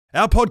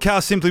Our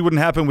podcast simply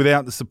wouldn't happen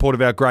without the support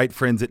of our great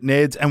friends at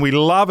Ned's, and we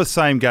love a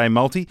same-game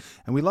multi,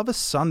 and we love a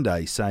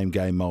Sunday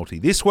same-game multi.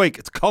 This week,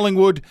 it's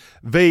Collingwood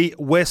v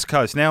West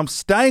Coast. Now, I'm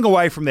staying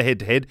away from the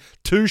head-to-head,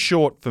 too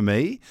short for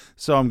me,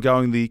 so I'm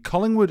going the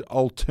Collingwood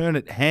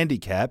alternate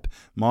handicap,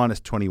 minus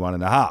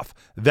 21.5.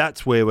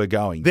 That's where we're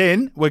going.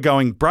 Then, we're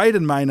going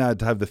Braden Maynard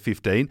to have the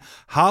 15,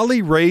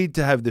 Harley Reid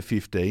to have the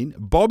 15,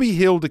 Bobby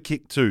Hill to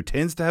kick 2,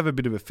 tends to have a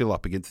bit of a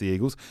fill-up against the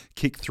Eagles,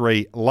 kick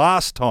 3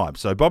 last time.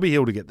 So, Bobby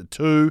Hill to get the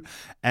 2,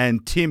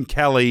 and Tim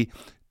Kelly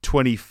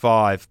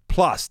 25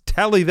 plus.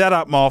 Tally that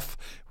up, Moff.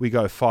 We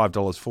go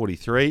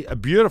 $5.43. A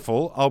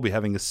beautiful, I'll be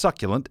having a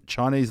succulent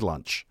Chinese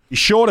lunch. Be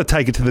sure to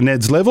take it to the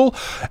Neds level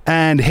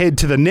and head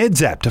to the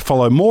Neds app to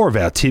follow more of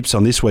our tips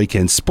on this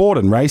weekend's sport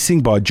and racing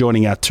by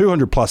joining our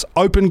 200 plus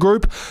open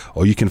group,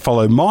 or you can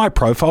follow my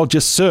profile.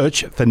 Just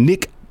search for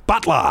Nick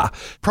Butler.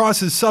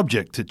 Prices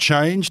subject to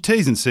change.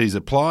 T's and C's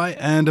apply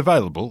and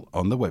available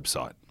on the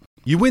website.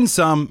 You win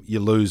some, you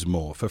lose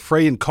more. For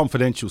free and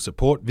confidential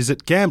support,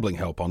 visit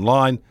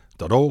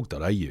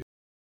gamblinghelponline.org.au.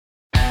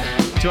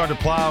 200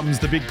 Plums,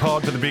 the big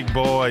pod for the big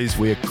boys.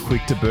 We're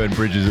quick to burn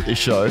bridges at this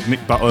show.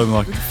 Nick Butler, I'm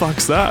like, what the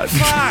fuck's that?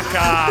 Fuck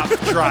up,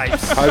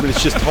 Drapes. Hoping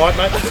it's just tight,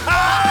 mate.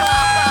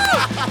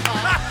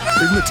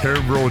 Even the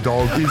terrible raw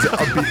dog is a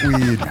bit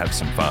weird. Have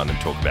some fun and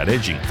talk about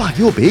edging. Fuck,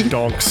 you're big.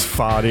 Donks,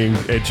 farting,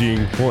 edging.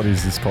 What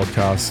is this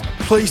podcast?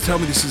 Please tell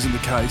me this isn't the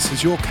case.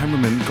 Has your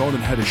cameraman gone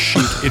and had a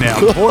shit in our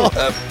toilet?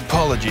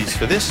 Apologies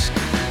for this.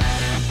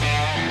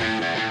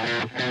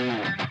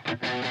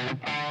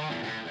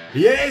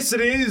 Yes,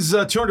 it is.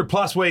 200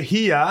 plus, we're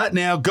here.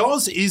 Now,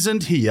 Goz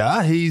isn't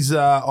here. He's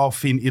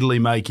off in Italy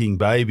making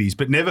babies.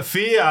 But never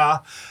fear,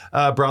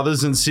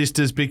 brothers and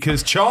sisters,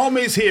 because CHOM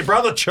is here.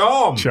 Brother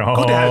CHOM.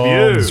 Good to have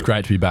you. It's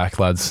great to be back,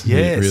 lads.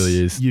 Yes. It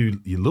really is. You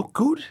look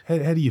good. How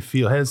do you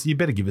feel? You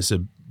better give us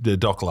the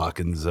Doc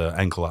Larkin's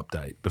ankle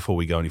update before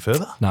we go any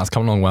further. No, it's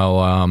coming along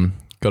well.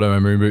 Got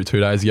a moon boot 2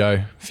 days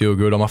ago. Feel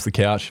good. I'm off the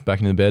couch, back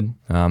into the bed.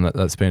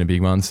 That's been a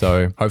big one.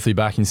 So hopefully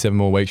back in 7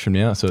 more weeks from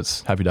now. So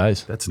it's happy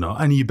days. That's nice.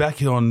 And are you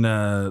back on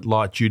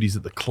light duties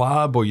at the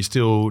club, or are you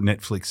still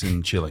Netflix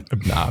and chilling?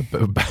 Nah,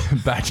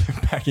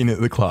 back in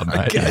at the club,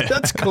 mate. Okay,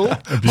 that's cool. I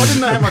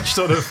didn't know how much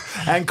sort of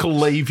ankle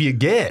leave you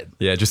get.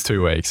 Yeah, just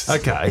 2 weeks.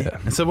 Okay. Yeah.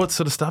 And so what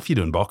sort of stuff you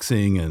doing?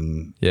 Boxing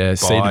and Yeah,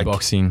 seated bike?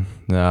 boxing.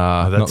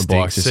 That's not the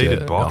bike.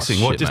 seated boxing.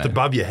 Oh, What, shit, just mate.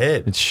 above your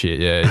head? It's shit,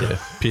 yeah.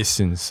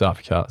 Pistons,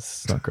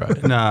 uppercuts. It's not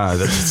great. No,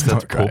 that's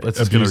not cool. great. That's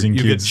just gonna, Abusing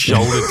you get kids.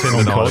 shoulder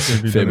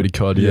tendonitis. Fair bit of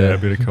COD, Yeah, yeah. a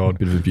bit of COD.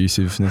 Bit of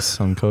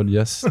abusiveness on COD,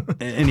 yes.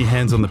 Any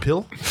hands on the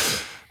pill?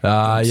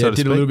 Yeah, to did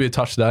speak? a little bit of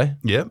touch today.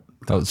 Yep.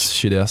 That was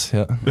shit house,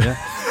 yeah.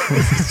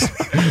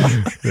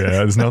 Yeah,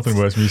 there's nothing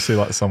worse when you see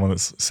like someone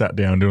that's sat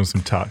down doing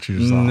some touch. You're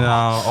just like,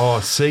 No.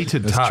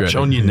 Seated That's touch dreaded.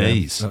 on your Yeah.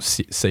 knees. No,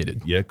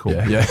 seated. Yeah, cool.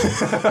 Yeah.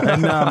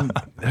 And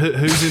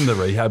who's in the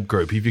rehab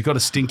group? If you've got a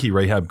stinky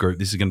rehab group,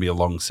 this is going to be a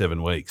long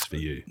 7 weeks for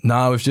you.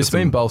 No, we've just Some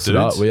been bolstered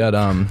dudes? up. We had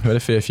a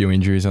fair few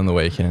injuries on the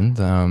weekend.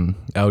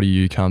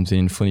 LDU comes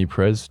in, Flinny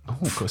Perez. Oh,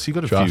 of course, you've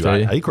got a Draft few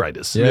A.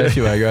 A-graders. Yeah, a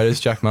few A-graders.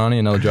 Jack Marnie,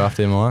 another draft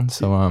of mine.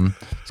 So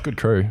it's a good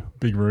crew.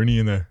 big Rooney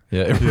in there.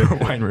 Yeah,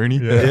 Wayne Rooney.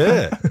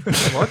 Yeah,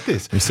 I like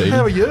this. Receding.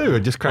 How are you?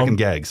 Just cracking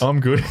gags. I'm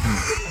good.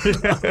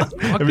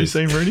 Have you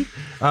seen Rooney?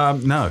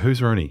 No,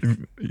 who's Rooney?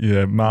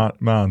 Yeah,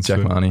 Marnes. Jack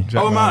Marnie.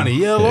 Jack Marnie.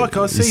 Yeah, like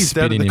I see he's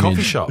down at the spitting coffee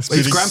image. shop. His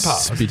Spitting- grandpa.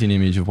 Spitting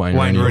image of Wayne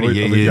Wayne Rooney. Rooney,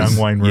 yeah, Of the he is.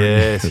 young Wayne Rooney.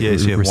 Yes,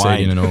 yeah. Receding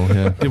Wayne. and all,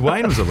 yeah. Yeah,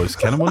 Wayne was a loose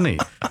cannon, wasn't he?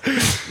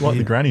 Like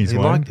the grannies, He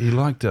Wayne.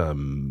 liked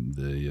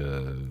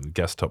the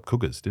gas top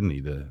cookers, didn't he?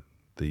 The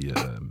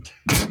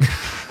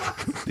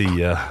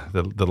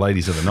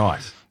ladies of the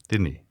night,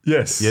 didn't he?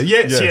 Yes. Yeah,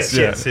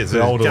 yes.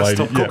 The older gas lady.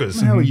 top Yeah.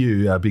 cookers. How are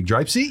you, Big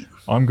Drapesy?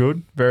 I'm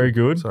good. Very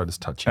good. Sorry,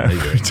 just touching me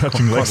there.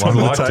 Touching Quite legs on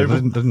the liked it. table.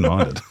 Didn't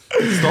mind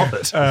it. Stop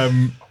it.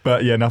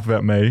 But yeah, enough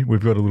about me.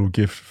 We've got a little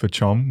gift for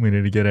Chom. We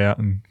need to get out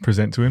and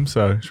present to him.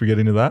 So should we get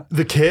into that?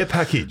 The care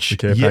package. The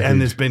care Yeah, package.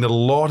 and there's been a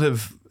lot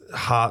of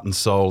heart and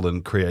soul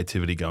and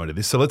creativity going to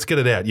this. So let's get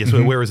it out. Yes,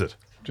 where is it?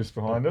 Just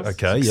behind us.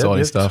 Okay,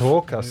 exciting stuff.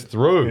 Talk us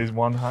through. Here's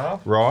one half.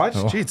 Right.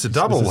 Gee, it's a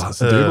double.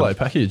 It's a double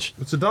package.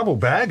 It's a double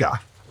bagger.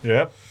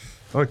 Yep.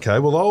 Okay,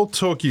 well, I'll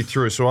talk you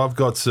through. So I've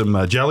got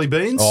some jelly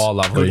beans. Oh,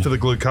 lovely. Good for the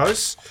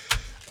glucose.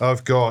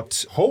 I've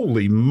got,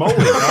 holy moly,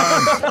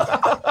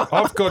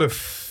 I've got a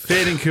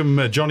fair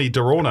income Johnny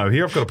DeRorno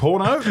here. I've got a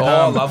porno.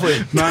 Oh, lovely.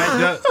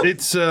 Mate,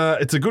 it's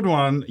a good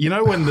one. You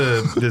know when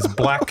there's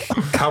black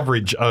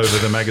coverage over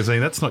the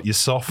magazine? That's not your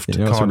soft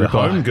Yeah, it's a kind of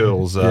rip-off.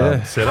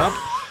 homegirls setup.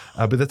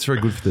 But that's very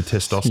good for the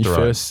testosterone. Your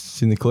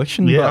first in the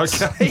collection. Yeah,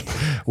 but okay.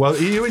 Well,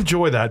 you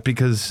enjoy that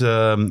because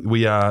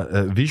we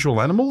are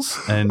visual animals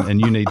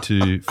and you need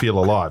to feel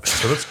alive.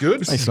 So that's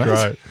good. Thanks, Great.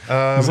 mate.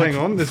 Hang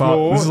on, there's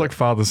more. This is like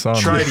father-son.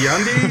 Tradie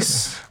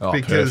undies Oh,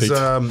 because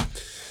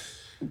perfect.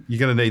 you're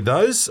going to need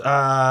those.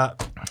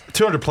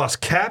 200 plus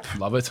cap.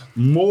 Love it.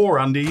 More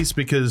undies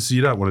because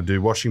you don't want to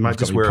do washing, mate.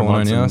 Just got wear me them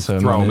once pulling now, and so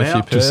throw them maybe a few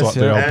out. pairs, Just like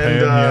the old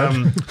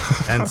pan,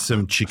 And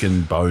some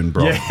chicken bone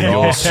broth Yeah. in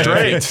your Yeah.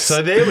 street.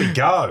 So there we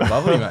go.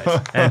 Lovely, mate.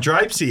 And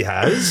Drapesy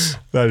has.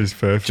 That is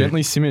perfect.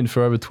 Gently simmered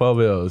for over 12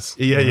 hours.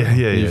 Yeah.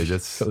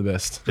 That's Got the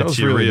best. That was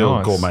your really real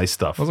nice. gourmet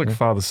stuff. That was like a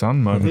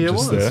father-son moment Yeah, it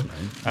just was,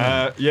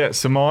 there. Yeah,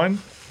 so mine,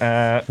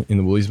 In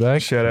the Woolies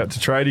bag. shout out to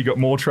Tradie. Got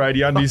more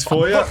Tradie undies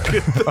for you.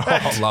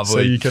 Oh, lovely. So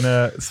you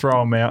can throw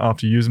them out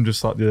after you use them,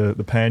 just like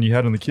the pan you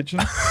had in the kitchen.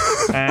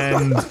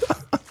 And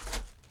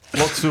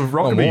lots of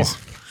Rockabies.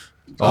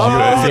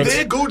 Oh,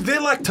 they're good. They're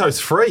lactose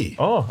free.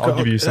 Oh, I'll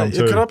give you some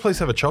too. Can I please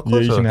have a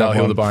chocolate? Yeah, you can That'll have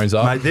heal one. the bones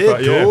up. Mate, they're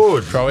But yeah,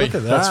 good. Crowy. Look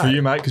at that. That's for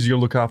you, mate, because you'll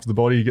look after the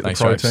body. You get Thanks,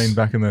 the protein Ropes.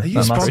 back in the Are you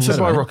muscles. sponsored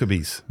by mate.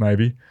 Rockabies?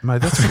 Maybe.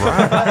 Mate, that's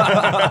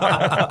great.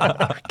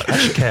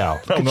 Cash cow.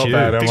 Look at not you.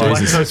 bad, am Big I?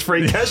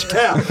 lactose-free cash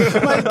cow.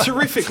 Mate,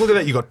 terrific. Look at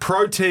that. You've got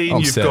protein. I'm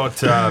You've set.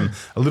 got a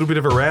little bit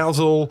of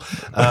arousal,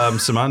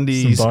 some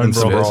undies, Some bone and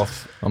some broth.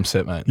 broth. I'm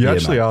set, mate. You Yeah,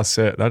 actually mate. are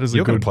set. That is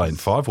You're a going good to play in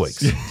 5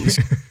 weeks.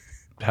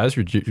 Has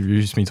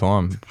reduced me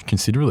time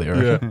considerably, I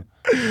reckon.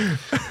 Yeah.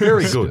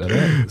 Very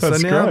good. So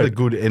That's now great. the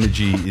good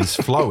energy is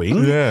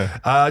flowing.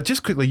 Yeah.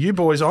 Just quickly, you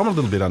boys, I'm a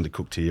little bit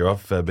undercooked here.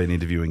 I've been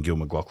interviewing Gil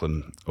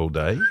McLaughlin all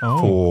day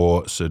Oh.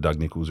 for Sir Doug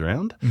Nicholls'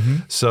 round.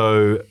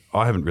 So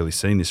I haven't really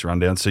seen this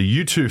rundown. So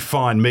you two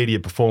fine media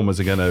performers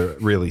are going to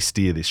really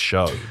steer this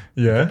show.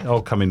 Yeah.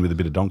 I'll come in with a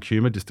bit of donk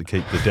humour just to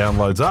keep the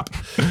downloads up.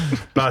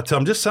 But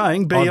I'm just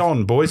saying, be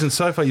on, boys. And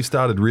so far you've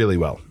started really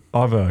well.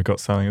 I've got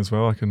something as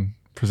well I can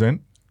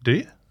present. Do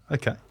you?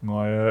 Okay.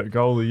 My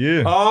goal of the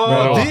year. Oh,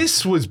 Medal.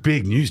 this was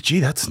big news. Gee,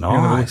 that's You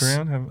wanna look nice.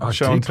 around, have a Oh,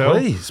 show gee, and tell?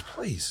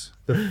 Please.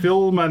 The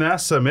Phil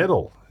Manasseh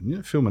medal. You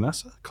know Phil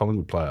Manasseh?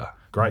 Collingwood player.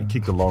 Great,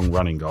 kicked a long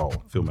running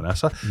goal, Phil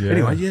Manasseh. Yeah.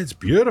 Anyway, yeah, it's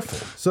beautiful.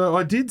 So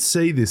I did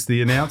see this.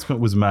 The announcement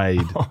was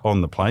made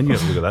on the plane. You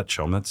have a look at that,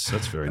 Chom. That's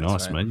very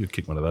nice, man. You'll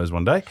kick one of those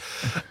one day.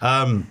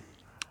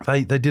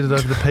 They did it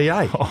over the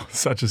PA. Oh,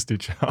 such a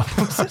stitch up.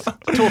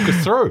 Talk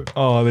us through.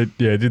 Oh, they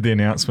did the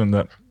announcement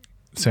that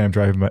Sam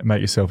Draper, make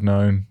yourself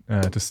known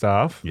to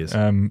staff. Yes.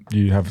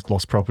 You have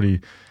lost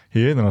property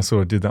here. Then I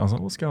sort of did that. I was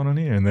like, what's going on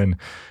here? And then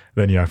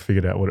I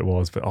figured out what it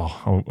was. But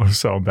it was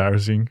so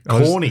embarrassing.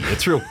 Corny.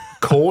 It's real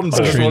cornball.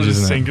 I just wanted to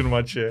isn't it? sink into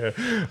my chair.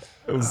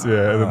 It was,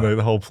 and then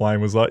the whole plane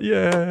was like,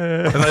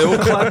 yeah. And they all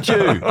clapped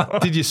you.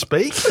 Did you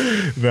speak?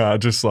 No, I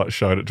just like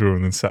showed it to him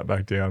and then sat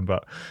back down.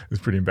 But it was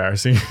pretty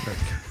embarrassing.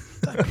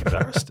 Don't be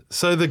embarrassed.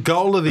 So the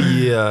goal of the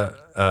year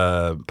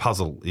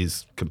puzzle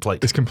is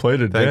complete. It's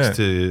completed. Thanks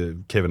yeah.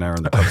 to Kevin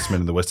Aaron, the toughest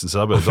men in the Western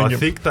Suburbs. I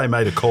think they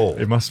made a call.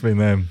 It must have been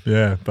them.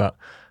 Yeah, but.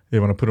 Yeah,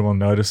 when I put them on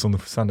notice on the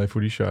Sunday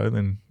Footy show,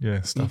 then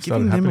You're stuff started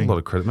giving them happening. a lot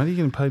of credit, mate. Are you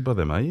getting paid by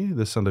them, are you?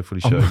 The Sunday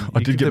Footy Show. I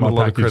You did give get them my a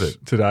lot of package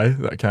credit. today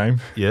that came.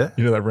 Yeah.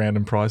 You know that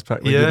random prize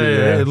pack? they Yeah, did?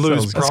 yeah, So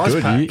Lou's that was- prize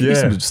Good. pack. You give me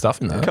Yeah. some good stuff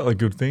in A that. couple of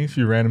good things, a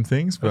few random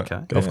things, but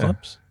Okay. Golf yeah.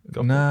 clubs.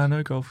 Nah,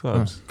 no golf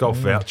clubs. Golf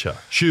voucher.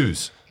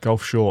 Shoes.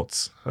 Golf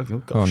shorts. Okay,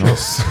 golf Oh,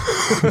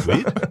 shorts. nice.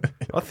 Weird.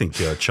 I think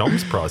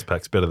Chom's prize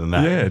pack's better than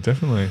that. Yeah,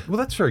 definitely. Well,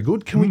 that's very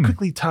good. Can we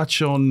quickly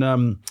touch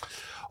on...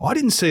 I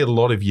didn't see a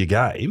lot of your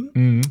game.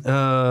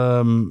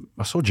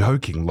 I saw Joe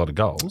kicking a lot of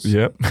goals.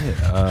 Yep.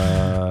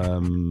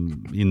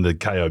 In the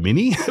KO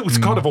Mini. It was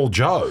kind of all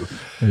Joe.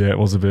 Yeah, it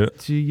was a bit.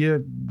 Do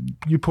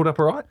you put up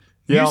all right?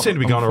 Yeah, you seem to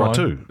be I'm going all right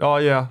fine. too. Oh,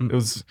 yeah. It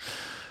was...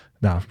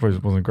 No, probably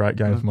wasn't a great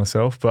game for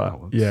myself, but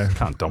yeah.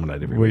 Can't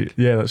dominate every week.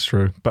 Yeah, that's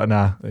true. But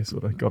nah, they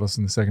sort of got us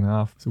in the second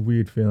half. It's a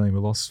weird feeling. We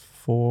lost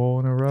 4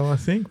 in a row, I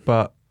think,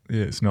 but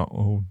yeah, it's not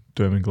all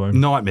doom and gloom.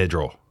 Nightmare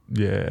draw.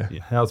 Yeah.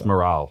 How's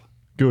morale?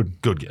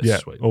 Good. Good, yes. Yeah,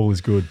 Sweet. all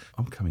is good.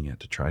 I'm coming out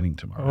to training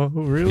tomorrow.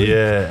 Oh, really?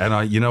 Yeah,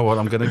 and you know what?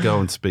 I'm going to go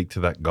and speak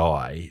to that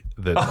guy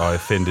that I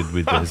offended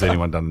with. Has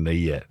anyone done a knee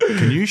yet?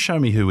 Can you show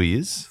me who he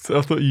is? So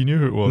I thought you knew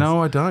who it was.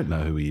 No, I don't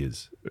know who he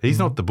is. He's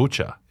not the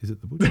butcher. Is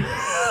it the butcher?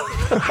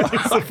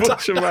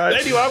 Butcher, mate.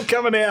 Anyway, I'm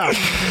coming out.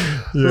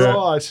 Yeah.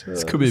 Right.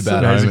 This could be a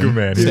bad He's a omen. good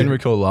man, Didn't yeah.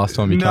 recall last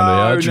time you come to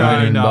our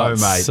training. no, but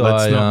mate. Let's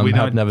I, not. We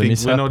happened don't to have a think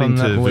mishap we're not on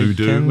into that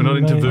voodoo. weekend, We're not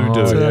into mate.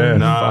 voodoo. Oh, yeah.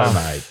 No,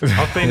 mate.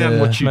 I've been out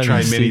and watched you maybe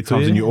train you many speak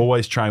times, to and you. you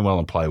always train well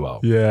and play well.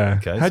 Yeah.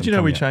 Okay, How'd so you know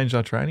I'm we coming out. changed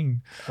our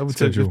training I would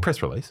say schedule?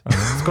 press release.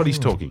 Scotty's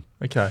talking.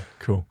 Okay,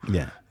 cool.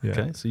 Yeah. Yeah.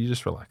 Okay, so you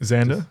just relax.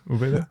 Xander will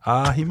be there.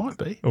 He might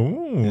be.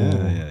 Oh.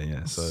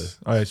 Yeah. So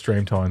Oh, it's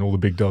dream time. All the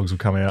big dogs will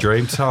come out.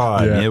 dream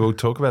time. Yeah. Yeah, we'll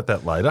talk about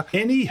that later.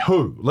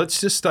 Anywho, let's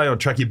just stay on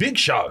track. Your big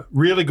show,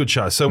 really good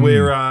show. So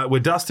we're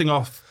dusting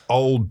off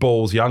old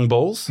balls, young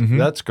balls.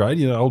 That's great.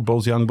 You know, old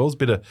balls, young balls.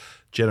 Bit of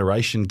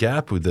generation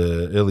gap with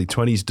the early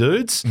 20s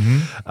dudes.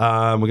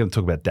 We're going to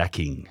talk about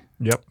dacking.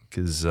 Yep.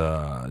 Because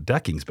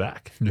dacking's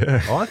back.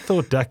 Yeah. I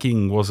thought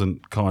dacking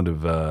wasn't kind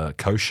of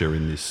kosher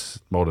in this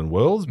modern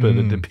world, but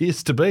it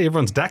appears to be.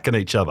 Everyone's dacking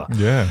each other.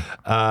 Yeah.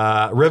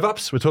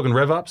 Rev-ups. We're talking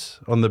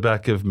rev-ups on the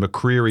back of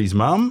McCreary's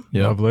mum.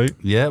 Yeah. Lovely.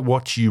 Yeah,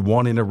 what you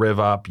want in a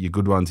rev-up, your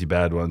good ones, your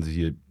bad ones,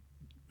 your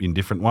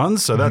indifferent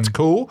ones. So that's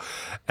cool.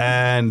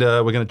 And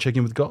we're going to check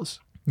in with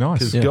Goz. Nice.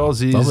 Because Yeah,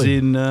 Goz is lovely.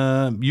 in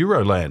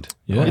Euroland,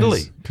 Yeah.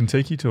 Italy.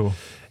 Kentucky tour.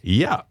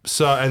 Yeah.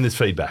 So, and there's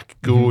feedback.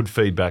 Good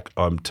feedback,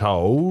 I'm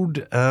told.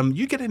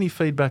 You get any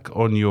feedback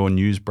on your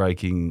news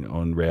breaking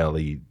on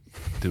Rowley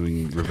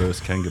doing reverse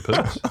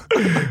kangaroos?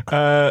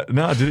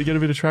 No, did it get a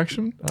bit of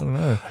traction? I don't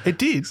know. It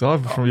did. So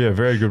I've from a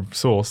very good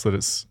source that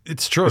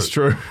it's true. It's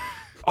true.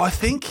 I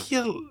think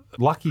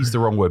lucky is the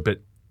wrong word,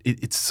 but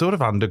it's sort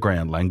of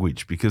underground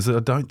language because I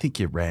don't think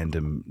your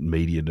random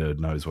media nerd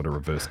knows what a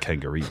reverse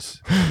kangaroo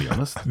is, to be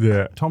honest.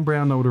 Yeah. Tom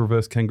Brown know what a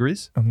reverse kangaroo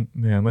is?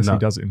 Yeah, unless No. he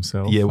does it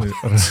himself. Yeah. I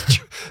don't know.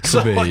 So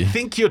I be.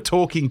 think you're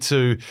talking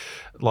to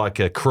like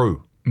a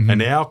crew,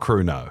 and our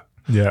crew know.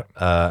 Yeah.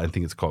 I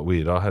think it's quite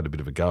weird. I had a bit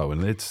of a go,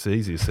 and it's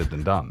easier said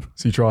than done.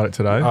 So you tried it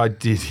today? I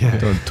did, yeah.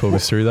 Do you want to talk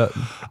us through that?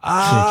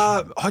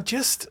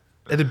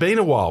 It had been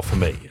a while for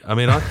me. I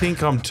mean, I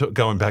think I'm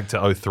going back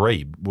to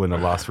 03 when I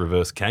last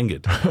reverse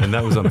kangared, and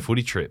that was on a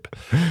footy trip.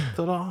 I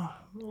thought,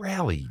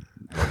 Rowley,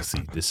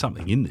 obviously there's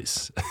something in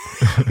this.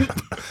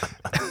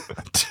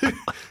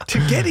 to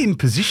get in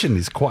position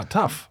is quite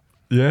tough.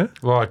 Yeah.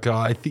 Like,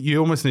 I think you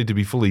almost need to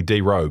be fully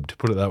derobed,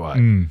 put it that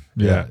way.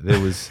 yeah. There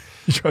was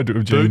You tried to do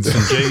it with jeans.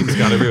 boots and jeans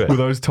going everywhere. With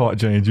those tight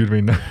jeans, you'd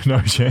have been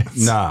no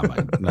chance. Nah,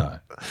 mate, no.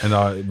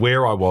 And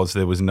where I was,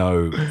 there was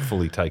no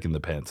fully taking the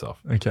pants off.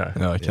 Okay.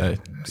 Okay.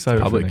 Save it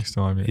for Public. next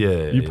time.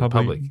 Yeah, You yeah,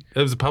 public?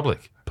 It was a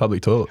public.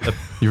 Public toilet.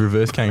 You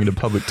reverse kangaroo to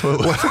public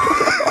toilet.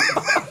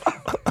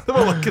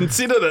 Well, I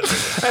considered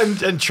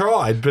it and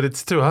tried, but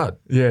it's too hard.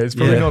 Yeah, it's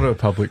probably Yeah. not a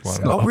public one.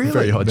 Oh, really?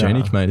 Very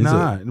hygienic, mate, is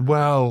No, it?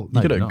 well, You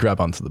got maybe to not. grab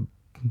onto the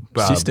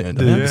Um, cistern.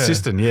 The don't you? Yeah.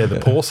 cistern, the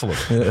porcelain.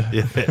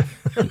 Yeah.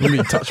 Let me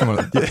touch on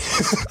it. Yeah.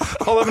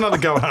 I'll have another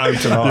go home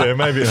tonight. Yeah,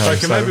 maybe at home. Okay,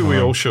 Save maybe it we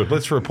home. all should.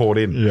 Let's report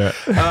in. Yeah.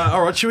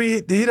 All right, should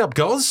we hit up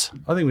Goz?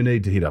 I think we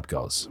need to hit up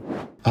Goz.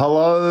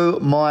 Hello,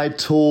 my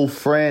tall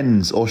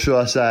friends, or should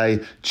I say,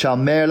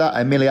 Ciamela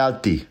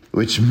Emiliati,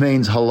 which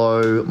means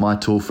hello, my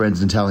tall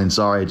friends in Italian.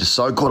 Sorry, just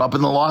so caught up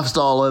in the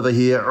lifestyle over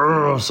here.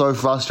 Ugh, so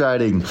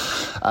frustrating.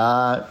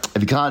 If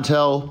you can't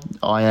tell,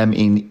 I am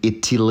in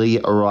Italy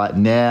right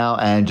now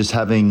and just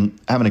having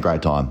a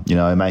great time. You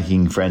know,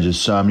 making friends with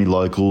so many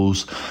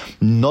locals.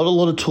 Not a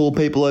lot of tall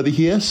people over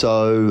here,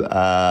 so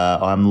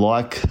I'm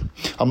like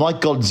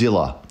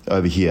Godzilla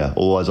over here,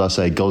 or as I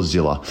say,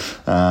 Godzilla.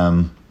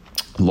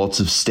 Lots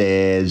of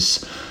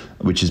stairs,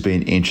 which has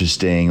been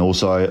interesting.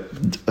 Also,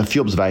 a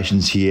few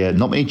observations here.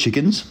 Not many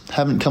chickens.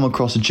 Haven't come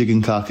across a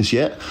chicken carcass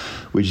yet,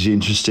 which is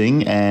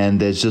interesting. And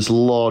there's just a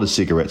lot of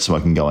cigarette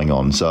smoking going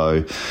on.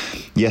 So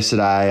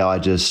yesterday, I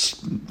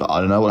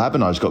don't know what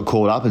happened. I just got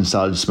caught up and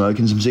started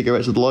smoking some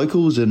cigarettes with the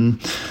locals.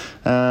 And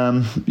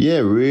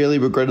really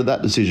regretted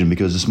that decision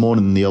because this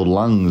morning the old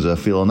lungs are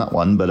feeling that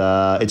one.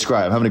 But it's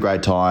great. I'm having a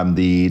great time.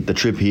 The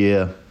trip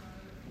here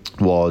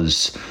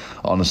was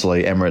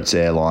honestly Emirates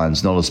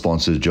Airlines, not a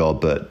sponsored job,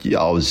 but yeah,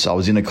 I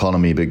was in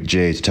economy, but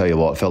geez, to tell you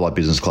what, it felt like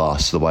business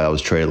class the way I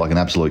was treated, like an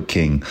absolute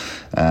king.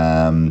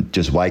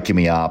 Just waking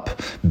me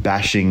up,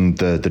 bashing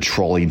the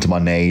trolley into my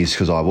knees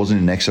because I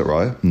wasn't in exit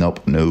row. No,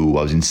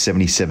 I was in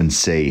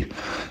 77C.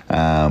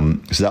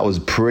 So that was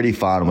pretty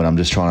fun when I'm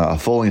just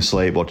falling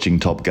asleep watching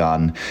Top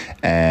Gun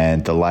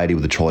and the lady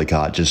with the trolley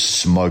cart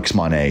just smokes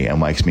my knee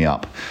and wakes me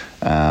up.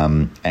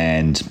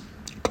 And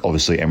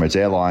obviously Emirates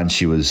Airlines,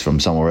 she was from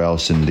somewhere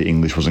else and the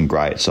English wasn't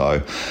great,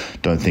 so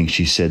don't think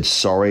she said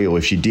sorry, or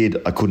if she did,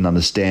 I couldn't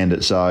understand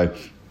it. So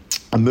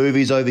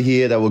movies over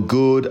here, they were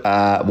good.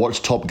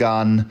 Watched Top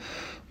Gun,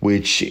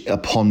 which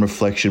upon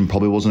reflection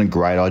probably wasn't a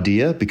great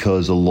idea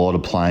because a lot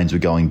of planes were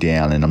going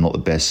down and I'm not the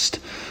best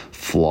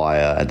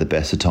flyer at the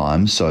best of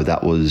times, so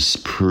that was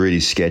pretty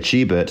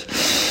sketchy. But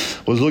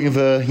I was looking for,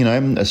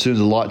 as soon as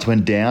the lights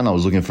went down, I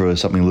was looking for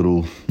something a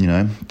little,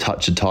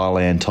 touch of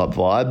Thailand type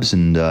vibes,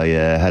 and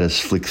had us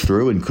flick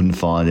through and couldn't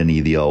find any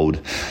of the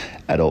old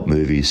adult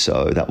movies,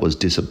 so that was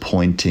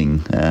disappointing.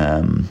 Would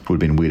have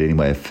been weird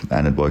anyway if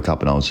Anne had woke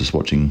up and I was just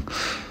watching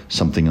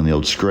something on the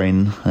old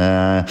screen.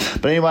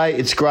 But anyway,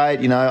 it's great.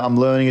 I'm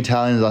learning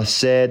Italian, as I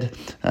said.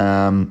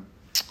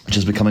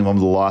 Just becoming one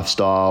with the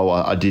lifestyle.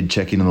 I did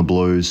check in on the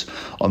Blues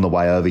on the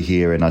way over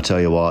here, and I tell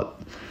you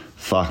what,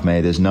 fuck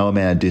me, there's no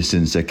amount of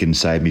distance that can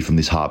save me from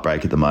this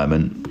heartbreak at the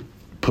moment.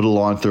 Put a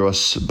line through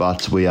us,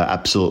 but we are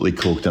absolutely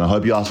cooked. And I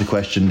hope you ask the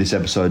question this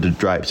episode to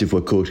Drapes if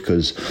we're cooked,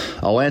 because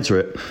I'll answer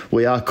it.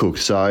 We are cooked.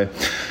 So,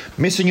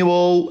 missing you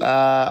all.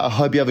 I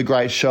hope you have a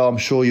great show. I'm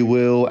sure you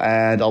will.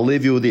 And I'll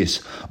leave you with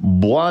this.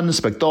 Buon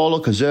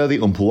spettacolo,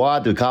 conservi un po'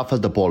 di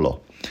carfas de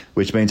pollo.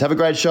 Which means have a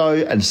great show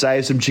and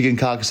save some chicken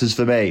carcasses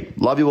for me.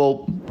 Love you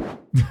all.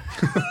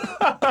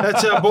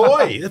 That's our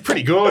boy. That's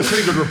pretty good.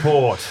 Pretty good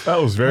report.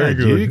 That was very Thank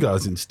good. You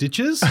guys in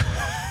stitches.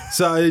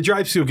 So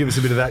Drapes will give us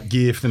a bit of that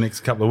gear for the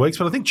next couple of weeks,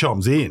 but I think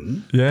CHOM's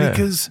in. Yeah.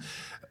 Because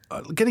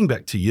getting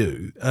back to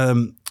you,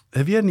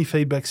 have you had any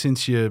feedback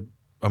since your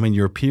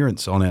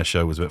appearance on our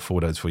show was about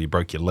 4 days before you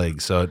broke your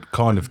leg, so it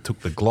kind of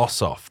took the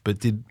gloss off. But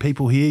did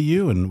people hear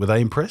you and were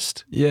they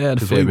impressed? Yeah, had a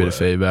 'Cause fair we bit were. of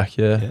feedback,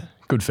 yeah.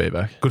 Good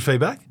feedback. Good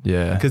feedback?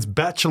 Yeah. Because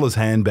bachelor's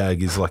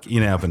handbag is like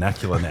in our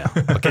vernacular now.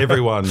 Like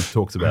everyone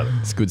talks about it.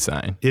 It's a good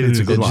saying. It's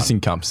a good It one. just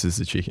encompasses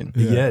the chicken.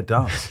 Yeah, it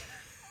does.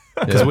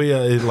 Because we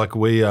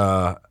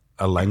are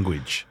a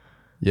language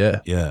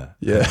Yeah. Yeah.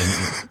 Yeah.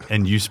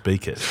 And you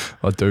speak it.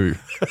 I do.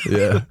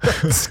 Yeah.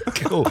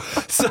 Cool.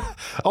 So,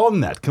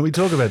 on that, can we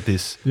talk about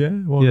this? Yeah.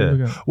 Well,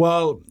 Yeah.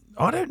 Well,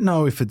 I don't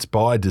know if it's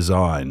by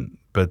design,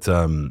 but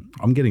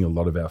I'm getting a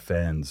lot of our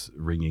fans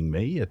ringing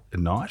me at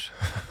night.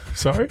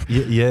 Sorry?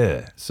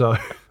 Yeah. So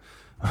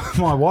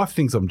my wife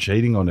thinks I'm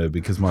cheating on her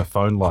because my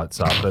phone lights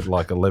up at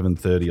like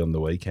 11:30 on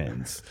the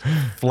weekends.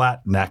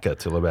 Flat knacker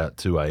till about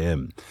 2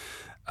 a.m.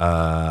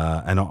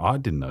 And I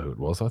didn't know who it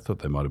was. I thought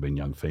they might have been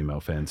young female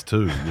fans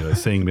too,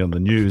 seeing me on the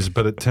news.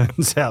 But it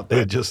turns out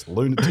they're just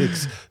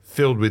lunatics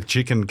filled with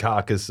chicken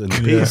carcass and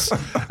piss,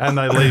 and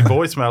they leave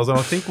voicemails. And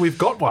I think we've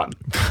got one.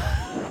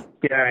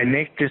 G'day,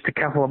 Nick. Just a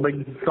couple of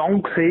big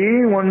donks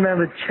here. Wanted to have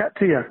a chat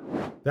to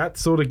you. That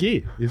sort of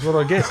gear is what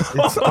I get.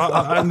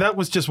 And that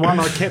was just one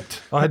I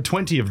kept. I had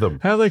 20 of them.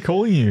 How are they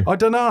calling you? I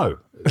don't know.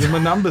 My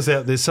number's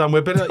out there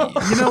somewhere. But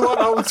you know what?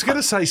 I was going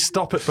to say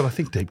stop it, but I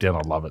think deep down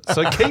I love it.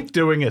 So keep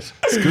doing it.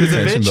 Because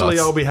eventually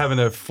I'll be having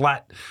a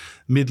flat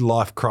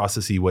midlife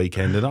crisis-y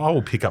weekend, and I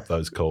will pick up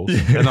those calls,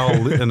 and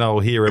I'll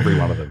hear every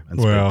one of them and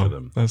speak to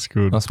them. That's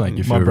good. Must make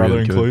you feel My brother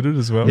really good. included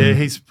as well. Yeah,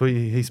 he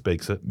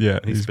speaks it. Yeah,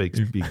 he he's-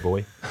 speaks big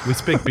boy. We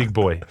speak big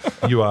boy.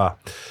 You are.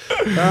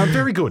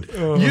 Very good.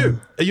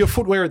 Your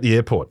footwear at the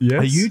airport.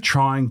 Yes. Are you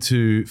trying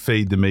to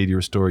feed the media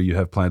a story you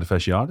have plantar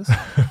fasciitis?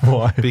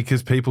 Why?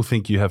 Because people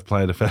think you have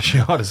plantar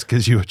fasciitis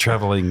because you are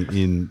travelling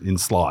in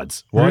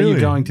slides. Why are you Really?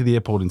 going to the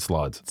airport in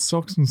slides?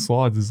 Socks and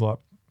slides is like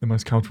the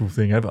most comfortable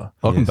thing ever.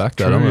 I can back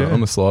that. True,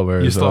 I'm a slide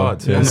wearer You as well.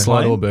 slides, Yeah, on the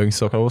slide plane? or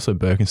Birkenstock. I also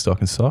Birkenstock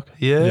and sock.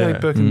 Yeah, Yeah.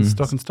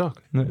 Birkenstock and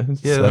stock. Yeah,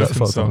 that's that's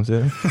 5 times,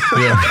 yeah.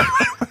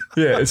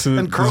 Yeah, it's a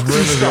And Crocs there's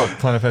and rumours stuff.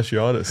 about plantar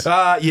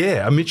fasciitis.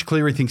 Yeah, Mitch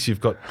Cleary thinks you've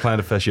got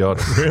plantar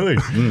fasciitis. Really?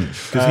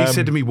 Because he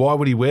said to me, why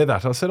would he wear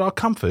that? I said,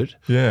 comfort.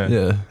 Yeah.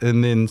 Yeah.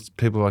 And then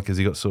people are like, has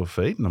he got sore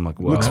feet? And I'm like,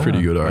 well, Looks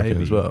pretty good, I reckon,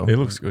 maybe. as well. It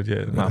looks good,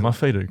 yeah. No, my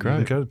feet are You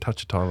great. go to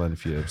touch of Thailand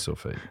if you have sore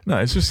feet. No,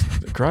 it's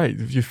just great.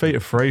 Your feet are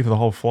free for the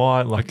whole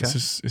flight. Like Okay.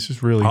 it's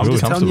just really I'm good.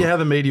 just telling you how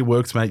the media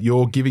works, mate.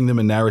 You're giving them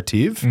a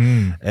narrative,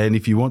 and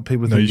if you want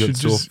people to No, think you you've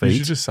should got sore just feet, you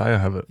should just say I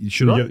have it.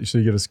 Should I?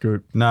 You get a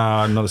scoop. no,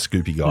 I'm not a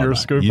scoopy guy. You're a mate.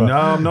 scooper. You know,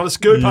 I'm not a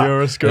scooper.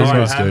 You're a scooper. I You're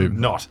a am scoop.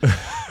 not.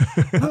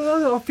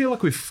 I feel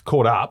like we've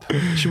caught up.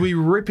 Should we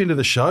rip into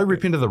the show?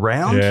 Rip into the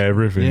round? Yeah,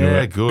 rip into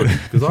Yeah, it. good.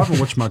 Because I haven't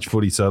watched much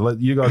footy, so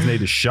you guys need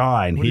to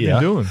shine What have you here.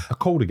 been doing? I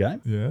called a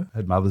game. Yeah.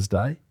 Had Mother's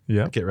Day.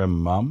 Yeah. Get around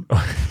my mum.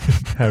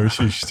 How is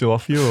she? She's still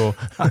off you or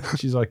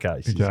She's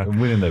okay. Okay. I'm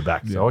winning their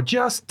back. So I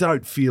just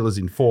don't feel as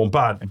informed,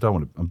 but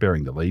I'm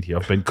bearing the lead here.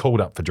 I've been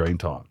called up for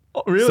Dreamtime.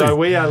 Oh, really? So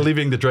we are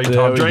living the There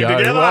Dreamtime we dream go.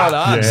 together. Well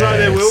done. So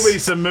there Yes. will be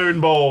some moon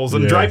balls,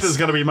 and Yes. Draper's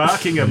going to be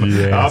marking them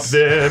Yes. up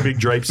there, big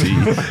Drapesy,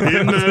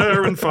 in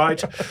there and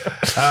fight.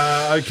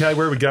 Okay,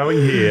 where are we going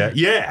here?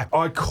 Yeah,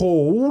 I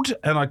called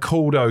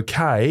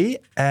okay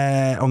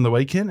on the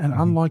weekend, and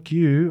unlike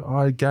you,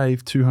 I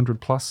gave 200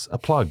 plus a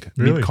plug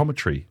Really?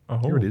 mid-commentary. Oh.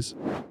 Here it is.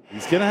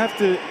 He's going to have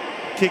to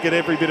kick it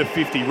every bit of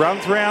 50.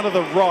 Runs round to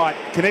the right.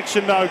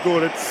 Connection no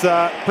good. It's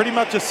pretty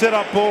much a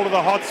set-up ball to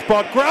the hot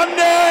spot.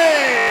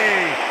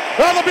 Grundy!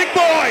 Oh, the big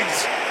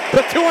boys!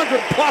 The 200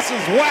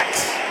 pluses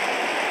wax.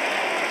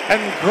 And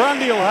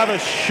Grundy will have a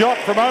shot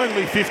from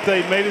only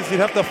 15 metres. He'd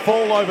have to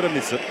fall over to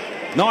miss it.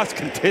 Nice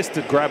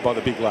contested grab by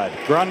the big lad.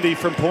 Grundy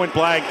from point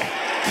blank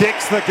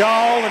kicks the goal,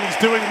 and he's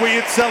doing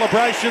weird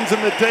celebrations,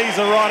 and the D's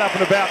are right up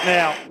and about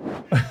now.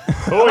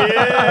 Oh,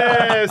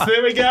 yes,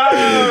 there we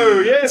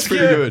go. Yes,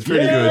 Pretty good,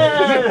 pretty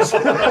good.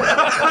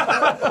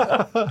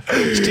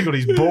 Stickled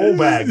his ball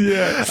bag.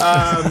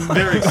 Yeah.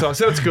 Very excited.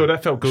 So that's good.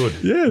 That felt good.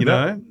 Yeah, you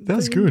know,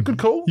 that's good. Good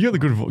call. You got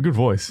the good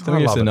voice. I think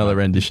it's love it, another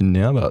rendition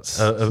now, but it's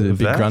a big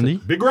that. Grundy.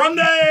 Big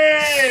Grundy!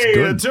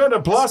 The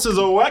 200 pluses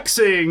are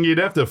waxing. You'd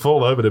have to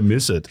fall over to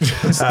miss it.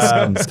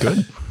 It's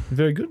good.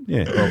 Very good.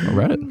 Yeah. Well, I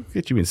read it.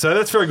 get you in. So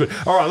that's very good.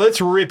 All right,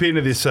 let's rip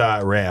into this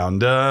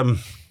round. Are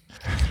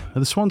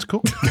the Swans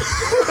cooked?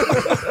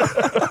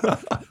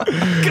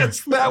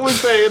 That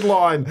was the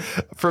headline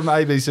from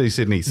ABC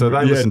Sydney. So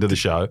they listened to the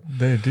show.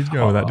 They did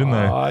go with that, didn't they?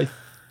 I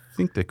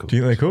think they're cooked. Do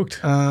you think they cooked?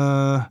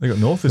 They got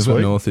North this We've got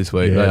week. North this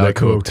week. Yeah, they are they're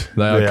cooked.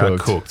 They are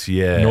cooked.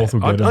 yeah. North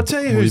will get them. I'll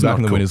tell you We'll be who's back not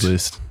on the cooked. winners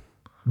list.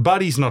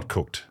 Buddy's not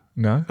cooked.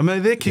 No. I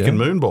mean, they're kicking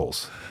Yeah.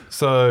 moonballs.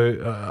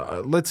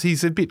 So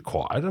he's a bit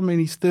quiet. I mean,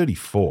 he's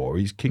 34.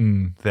 He's kicked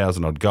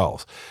 1,000-odd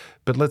goals.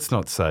 But let's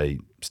not say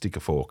stick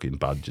a fork in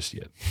Bud just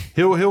yet.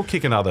 He'll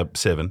kick another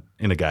 7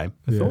 in a game.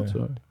 I thought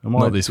so.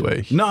 Not this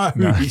week. No,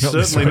 he's not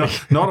this certainly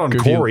week. not on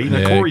Good Corey. for No,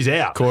 him. Yeah. Corey's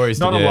out. Corey's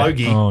not yeah. a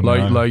Logie. Oh,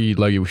 no. Logie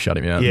will shut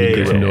him out. Yeah,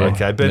 Big Gryffindor.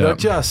 okay. But Yeah. I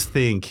just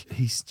think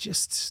he's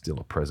just still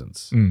a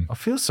presence. I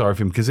feel sorry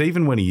for him because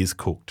even when he is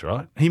cooked,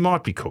 right? He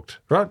might be cooked,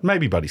 right?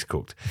 Maybe Buddy's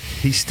cooked.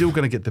 He's still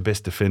going to get the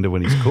best defender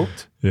when he's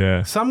cooked.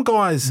 Yeah. Some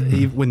guys,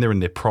 when they're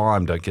in their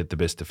prime, don't get the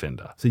best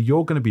defender. So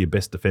you're going to be a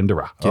best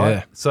defenderer. Right?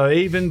 Yeah. So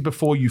even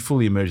before you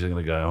fully emerge, they're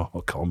going to go,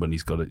 oh, Colman,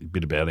 he's got a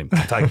bit about him.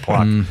 Take a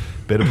pluck.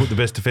 Better put the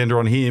best defender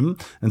on him.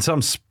 And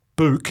some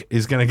spook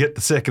is going to get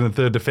the second and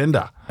third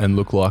defender. And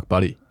look like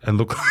Buddy. And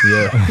look,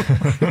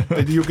 Yeah.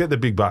 but you'll get the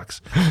big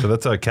bucks. So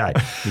that's okay.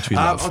 Which we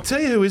love. I'll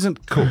tell you who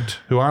isn't cooked,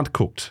 who aren't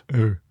cooked.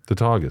 Who? The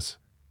Tigers.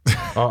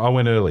 I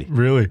went early.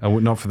 Really?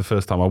 Not for the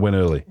first time. I went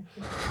early.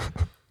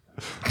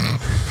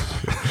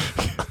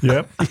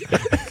 Yep.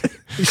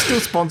 He's still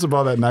sponsored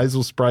by that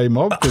nasal spray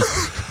mob.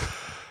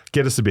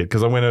 Get us a bit,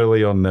 because I went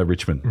early on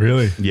Richmond.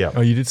 Really? Yeah.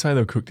 Oh, you did say they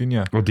were cooked, didn't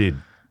you? I did.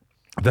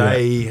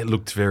 They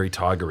looked very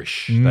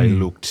tigerish. They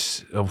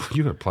looked. Oh,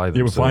 you got to play them.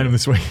 Yeah, we're playing them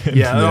this weekend.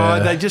 Yeah,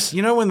 oh, they just,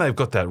 when they've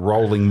got that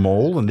rolling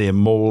maul and they're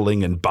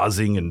mauling and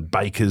buzzing and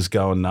Baker's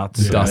going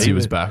nuts. Dusty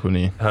was back, wasn't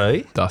he?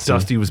 Hey,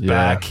 Dusty was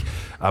back.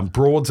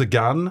 Broad's a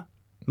gun.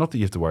 Not that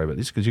you have to worry about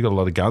this because you've got a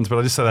lot of guns, but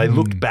I just say they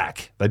looked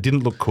back. They didn't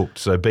look cooked,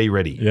 so be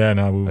ready. Yeah,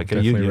 no, we're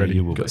definitely ready.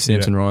 You will Got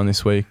Samson Ryan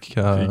this week.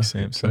 Big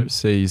Samson.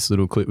 See his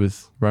little clip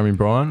with Romy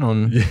Bryan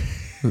on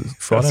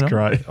Friday That's night.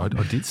 great. I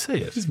did see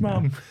it. His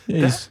mum.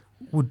 Yeah, That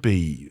would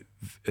be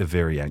a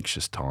very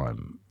anxious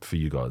time for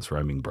you guys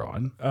roaming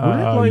Brian.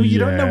 You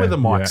don't know where the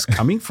mic's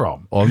coming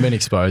from. I haven't been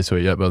exposed to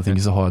it yet, but I think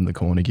it's a hide in the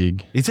corner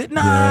gig. Is it?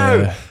 No.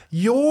 Yeah.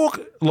 You're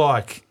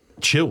like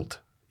chilled.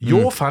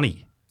 You're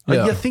funny.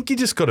 Yeah. I think you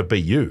just got to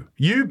be you.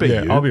 You be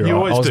you. I'll be right. You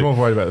always I was do. more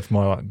worried about if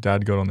my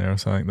dad got on there or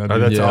something. Oh,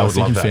 that's, Yeah, I I would was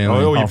love thinking that.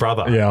 family. Oh, your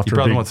brother. Yeah, after your a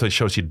brother big- wants to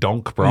show us your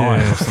donk,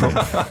 Brian.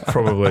 Yeah,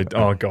 probably.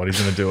 Oh God, he's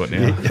going to do it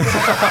now.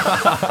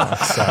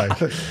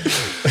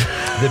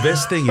 The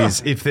best thing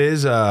is if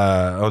there's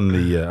on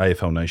the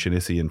AFL Nation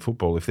SEN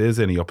football, if there's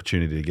any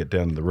opportunity to get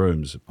down to the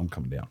rooms, I'm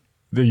coming down.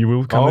 You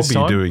will come I'll this be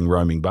time? doing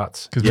roaming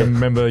butts. Because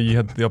remember you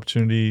had the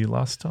opportunity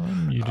last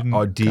time? You didn't.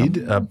 I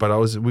did, but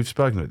we've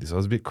spoken about this. I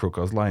was a bit crook.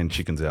 I was laying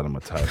chickens out on my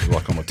towel,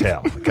 like on my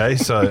towel. Okay,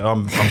 so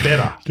I'm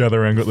better. The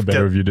other end got the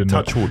better of you, didn't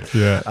Touch it? wood.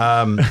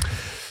 Yeah.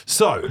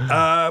 So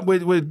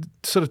we're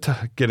sort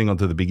of getting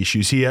onto the big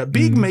issues here.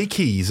 Big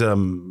Miki's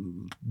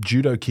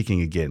judo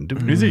kicking again.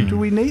 Is he? Do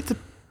we need to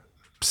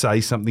say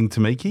something to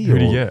Miki? Who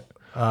did he get?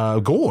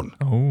 Gorn.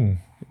 Oh.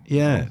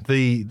 Yeah.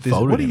 Folded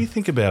What do him. you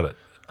think about it?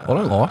 I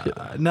don't like it.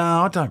 No,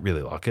 I don't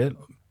really like it.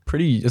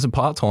 As a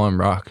part-time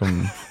ruck,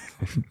 I'm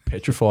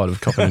petrified of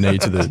copping a knee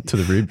to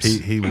the ribs.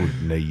 He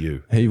would knee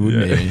you. He would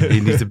knee me.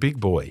 He's a big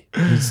boy.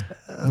 He's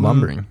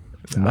lumbering.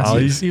 Oh,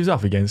 he was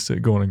up against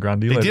it, Gordon and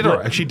Grundy. He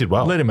actually did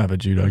well. Let him have a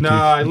judo kick. No,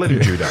 I let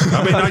him judo.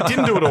 I mean, I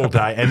didn't do it all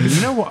day. And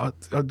you know what?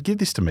 I'd give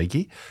this to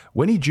Miki.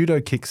 When he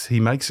judo kicks, he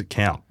makes it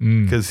count.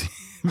 Because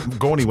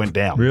Gorney went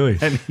down. Really?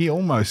 And he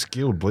almost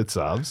killed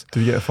Blitzarves. Did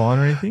he get a fine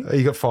or anything?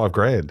 He got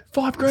 $5,000.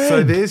 $5,000?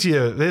 So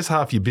there's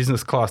half your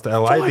business class to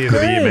LA at the end of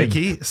the year,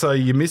 Miki. So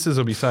your missus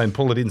will be saying,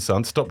 pull it in,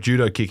 son. Stop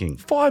judo kicking.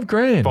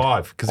 $5,000?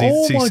 5, because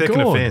he's my second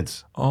God.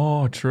 offence.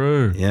 Oh,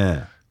 true.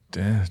 Yeah.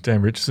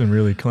 Dan Richardson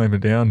really clamped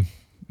it down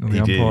on the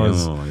He did.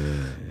 umpires. Oh,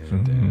 yeah.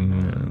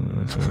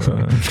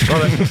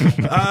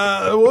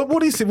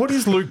 What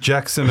is Luke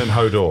Jackson and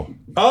Hodor?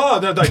 Oh,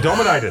 no, they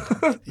dominated.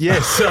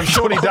 Yes,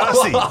 Shorty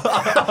Darcy.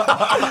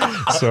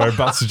 Sorry,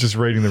 Butts is just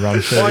reading the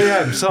run sheet. I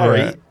am sorry.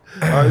 Yeah.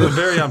 I'm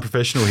very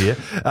unprofessional here.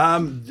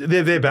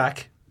 They're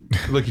back.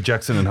 Luke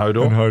Jackson and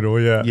Hodor. And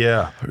Hodor, yeah.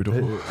 Yeah,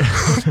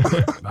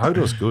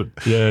 Hodor's good.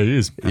 Yeah, he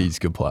is. He's a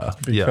good player.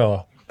 Big Yeah.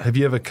 fella. Have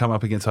you ever come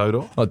up against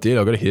Hodor? I did.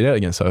 I got a hit out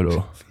against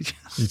Hodor.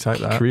 You take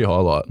that. Career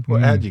highlight.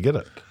 Well, how'd you get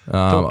it?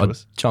 Talk to I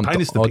us. jumped.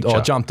 Paint us the picture. I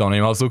jumped on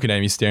him. I was looking at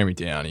him. He's staring me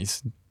down.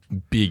 He's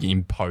big,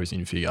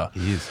 imposing figure.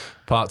 He is.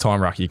 Part-time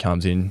rucky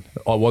comes in.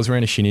 I was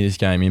wearing a shinny this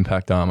game,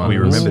 impact armour. We It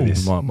was remember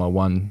this. My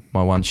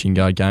one shin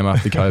guard game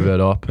after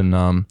covert op,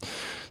 and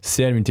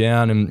stared him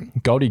down. And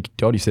Goldie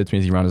said to me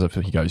as he runs up,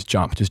 he goes,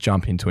 just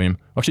jump into him.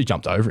 I actually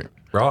jumped over him,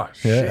 Right.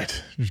 Yeah.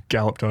 Just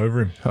galloped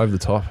over him. over the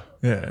top.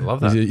 Yeah. Love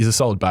that. He's a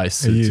solid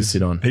base to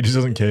sit on. He just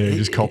doesn't care. He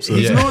just cops it.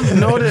 He's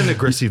not an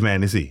aggressive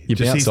man, is he? You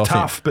Just bounce he's off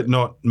tough, but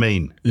not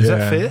mean. Is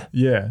that fair?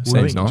 Yeah.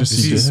 Seems nice. Just, Is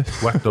he he just,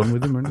 just whacked on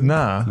with him or anything?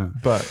 nah,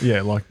 but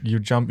yeah, like you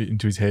jump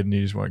into his head and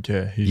he just won't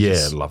care. He Yeah,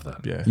 just, love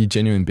that. yeah. You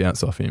genuine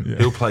bounce off him. Yeah.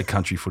 He'll play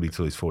country footy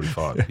till he's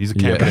 45. He's a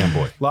Yeah. Camperdown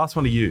boy. Last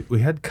one to you.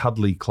 We had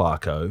Cuddly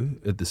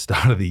Clarko at the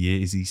start of the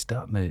year. Is he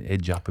starting to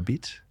edge up a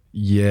bit?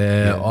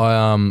 Yeah,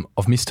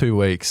 I've missed 2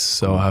 weeks,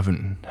 so I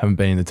haven't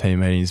been in the team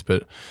meetings,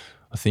 but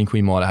I think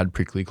we might have had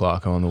Prickly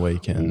Clarko on the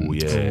weekend. Oh,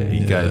 yeah.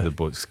 He gave the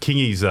boys.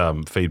 Kingy's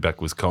feedback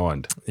was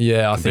kind.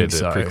 Yeah, I compared think to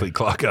so. Prickly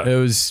Clarko. It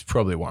was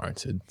probably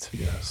warranted, to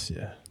be honest.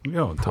 Yeah.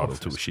 You're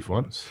entitled to a shit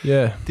one.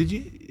 Yeah. Did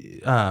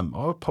you?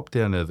 I popped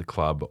down to the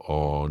club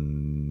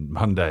on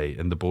Monday,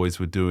 and the boys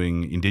were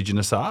doing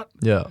Indigenous art.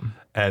 Yeah.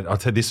 And I'll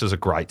tell you, this was a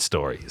great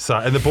story. So,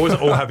 and the boys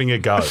are all having a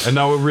go, and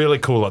they were really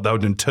cool. Like they were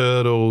doing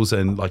turtles,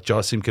 and like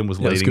Jai Simpkin was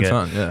Yeah, it was leading good it.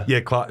 fun, yeah. Yeah,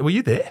 Clark, were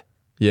you there?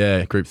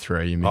 Yeah, group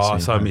 3. You missed me. Oh,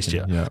 so I missed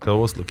you. Yeah. 'Cause I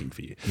was looking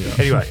for you.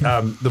 Anyway,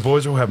 the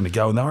boys were all having a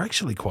go, and they were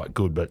actually quite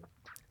good. But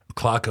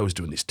Clarko was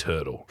doing this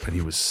turtle, and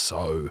he was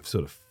so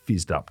sort of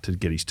fizzed up to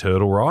get his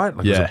turtle right.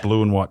 Like it was Yeah. a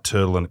blue and white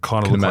turtle, and it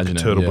kind of Can looked like a imagine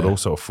it, turtle, but yeah.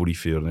 also a footy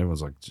field. And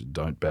everyone's like,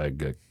 don't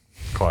bag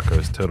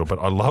Clarko's turtle. But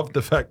I love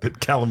the fact that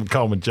Callum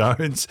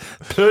Coleman-Jones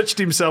perched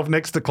himself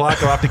next to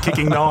Clarko after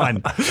kicking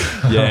 9.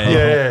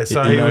 Yeah,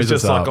 so he was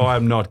just like, I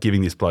am not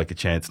giving this bloke a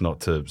chance not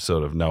to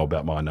sort of know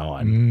about my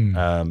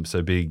 9.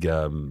 So big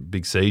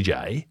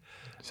CJ.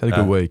 He's had a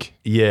good week.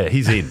 Yeah,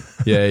 he's in.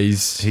 Yeah,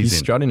 he's in.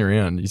 strutting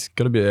around. He's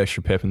got a bit of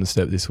extra pep in the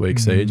step this week,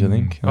 Siege, I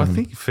think. I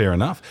think fair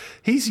enough.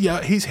 His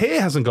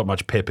hair hasn't got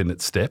much pep in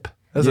its step.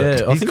 hasn't Yeah,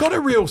 he? I He's think- got a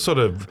real sort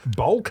of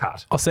bowl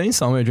cut. I've seen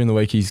somewhere during the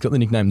week he's got the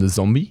nickname the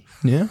Zombie.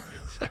 Yeah,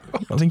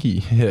 I think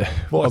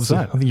What's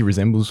that? I think he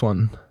resembles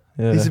one.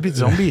 Yeah. He's a bit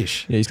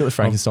zombie-ish. Yeah, he's got the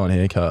Frankenstein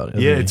haircut.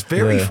 hasn't Yeah, he? it's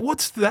very. Yeah.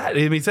 What's that? I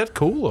mean, is that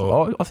cool?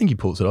 Or? I think he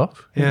pulls it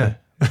off. Yeah.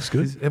 It's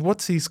good.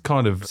 What's his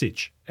kind of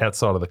sitch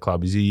outside of the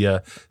club? Is he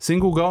a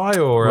single guy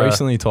or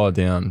Recently tied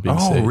down. Big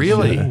Oh, Siege.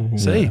 really? Yeah.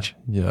 Siege?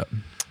 Yeah.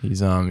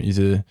 He's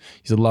a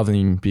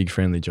loving, big,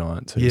 friendly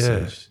giant too.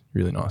 Yeah. Siege.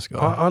 Really nice guy.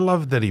 I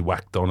love that he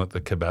whacked on at the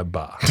kebab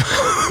bar.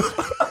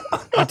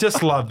 I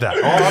just love that.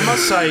 Oh, I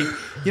must say,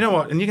 you know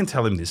what? And you can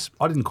tell him this.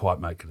 I didn't quite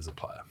make it as a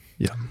player.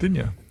 yeah. Didn't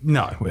you?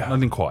 No, I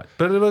didn't quite.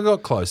 But I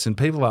got close, and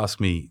people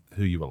asked me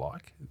who you were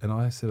like, and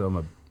I said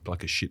I'm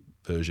like a shit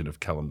version of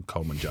Callum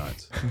Coleman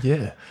Jones.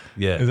 Yeah.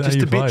 Yeah, Is that just how a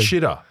you bit played?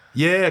 shitter.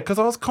 Yeah, because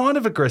I was kind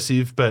of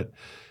aggressive, but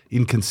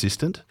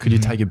inconsistent. Could you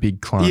take a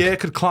big clunk? Yeah,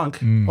 could clunk.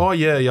 Oh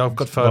yeah, I've got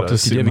Love to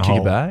photos. sit Did you in ever the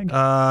kick a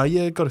hole. bag?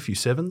 Yeah, got a few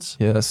sevens.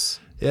 Yeah,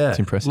 Yeah, that's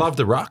impressive. Loved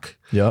a ruck.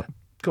 Yep.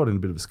 Got in a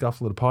bit of a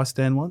scuffle at a pie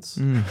stand once.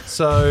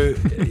 So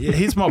yeah,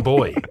 he's my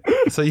boy.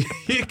 So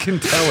you can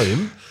tell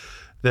him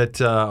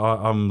that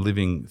I'm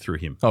living through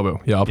him. Oh,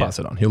 well, yeah, I'll pass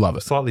it on. He'll love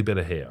it. Slightly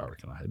better hair, I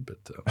reckon I had, but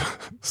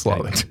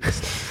Slightly.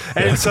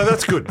 and so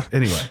that's good.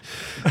 Anyway,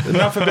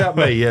 enough about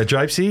me. Yeah,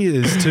 Drapesy,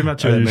 there's too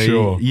much Are about you me.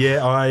 sure?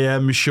 Yeah, I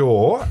am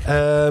sure.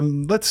 Have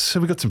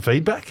we got some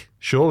feedback?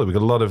 Surely we've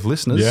got a lot of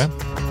listeners. Yeah.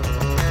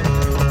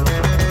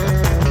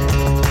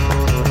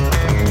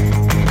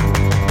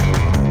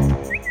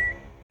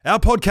 Our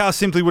podcast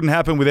simply wouldn't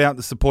happen without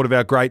the support of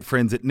our great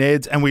friends at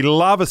Ned's, and we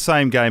love a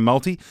same-game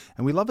multi,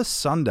 and we love a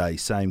Sunday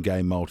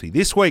same-game multi.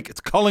 This week, it's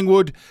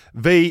Collingwood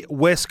v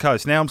West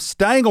Coast. Now, I'm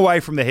staying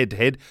away from the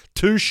head-to-head,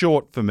 too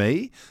short for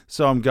me,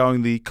 so I'm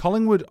going the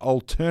Collingwood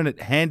alternate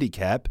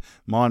handicap,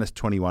 minus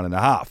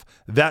 21.5.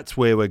 That's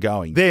where we're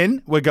going.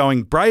 Then, we're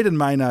going Braden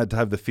Maynard to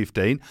have the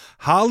 15,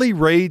 Harley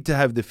Reid to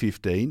have the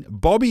 15,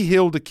 Bobby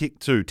Hill to kick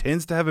 2,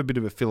 tends to have a bit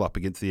of a fill-up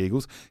against the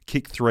Eagles,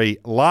 kick 3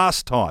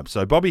 last time.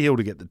 So, Bobby Hill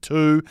to get the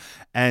 2,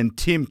 and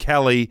Tim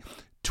Kelly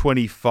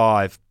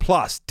 25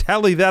 plus.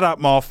 Tally that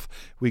up, Moff.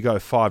 We go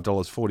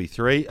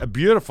 $5.43. A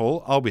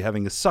beautiful, I'll be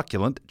having a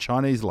succulent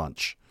Chinese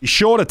lunch. Be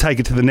sure to take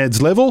it to the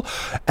Neds level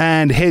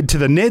and head to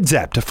the Neds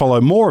app to follow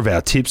more of our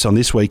tips on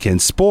this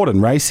weekend's sport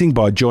and racing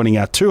by joining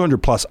our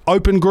 200 plus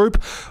open group,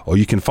 or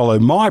you can follow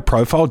my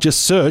profile.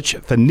 Just search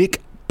for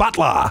Nick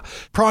Butler.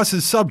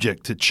 Prices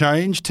subject to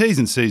change. T's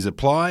and C's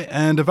apply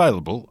and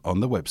available on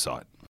the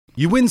website.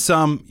 You win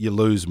some, you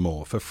lose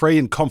more. For free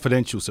and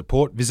confidential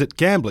support, visit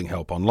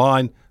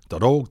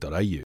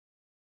gamblinghelponline.org.au.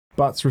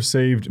 Butts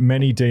received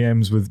many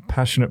DMs with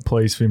passionate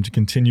pleas for him to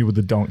continue with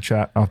the donk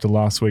chat after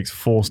last week's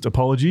forced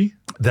apology.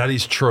 That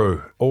is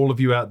true. All of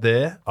you out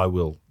there, I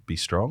will be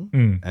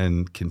strong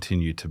and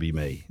continue to be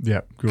me.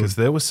 Yeah, good. Because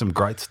there was some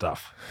great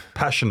stuff,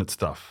 passionate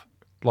stuff.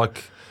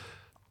 Like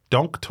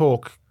donk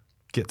talk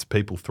gets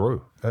people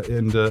through.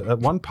 And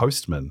one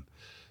postman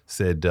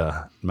said,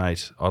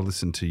 mate, I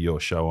listened to your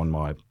show on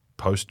my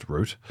post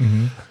route,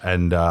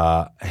 and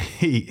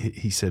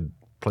he said,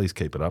 please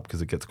keep it up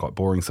because it gets quite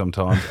boring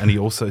sometimes. And he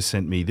also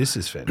sent me, this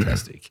is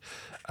fantastic,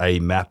 a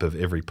map of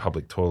every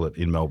public toilet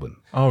in Melbourne.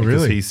 Oh,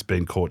 Because really? he's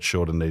been caught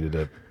short and needed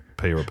a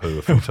pee or a poo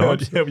a few I'd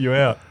times. help you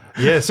out.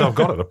 Yeah, so I've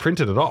got it. I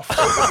printed it off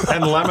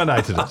and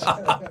laminated it.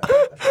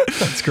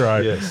 That's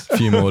great. Yes. A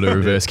few more to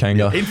reverse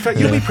Kanga. In fact,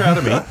 you'll be proud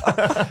of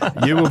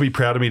me. You will be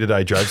proud of me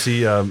today,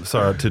 Dravesy.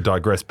 Sorry to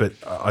digress, but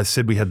I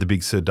said we had the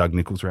big Sir Doug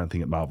Nicholls round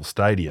thing at Marvel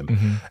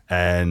Stadium,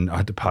 and I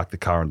had to park the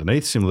car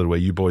underneath, similar to where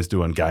you boys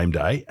do on game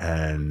day,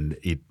 and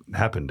it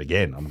happened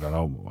again. I'm going,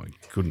 oh my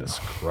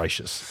goodness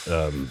gracious.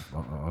 I'm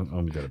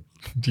going to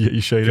Do you get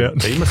your sheet out?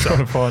 pee myself.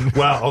 Trying to find-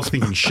 Well, I was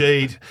thinking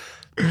sheet.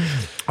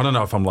 I don't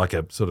know if I'm like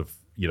a sort of,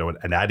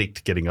 an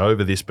addict getting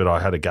over this, but I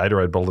had a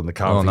Gatorade bottle in the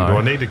car. Oh, Thinking, no. do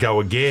I need to go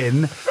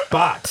again?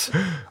 But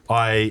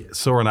I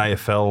saw an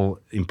AFL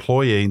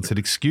employee and said,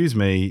 excuse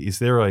me, is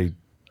there a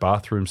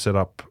bathroom set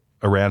up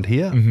around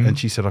here? And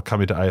she said, I'll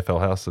come into AFL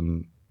House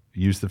and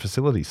use the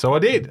facility. So I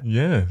did.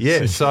 Yeah.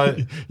 Yeah, so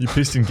you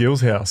pissed in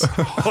Gil's house.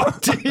 I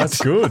did.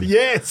 That's good.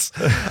 Yes.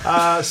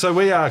 So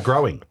we are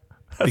growing.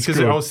 Because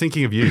good. I was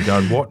thinking of you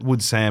going, what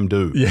would Sam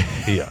do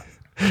here?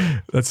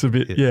 That's a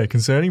bit,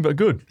 concerning, but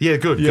good. Yeah,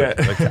 good. Yeah.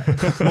 Good.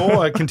 Okay.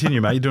 More,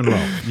 continue, mate. You're doing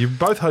well. You're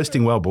both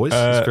hosting well, boys.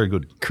 It's very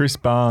good. Chris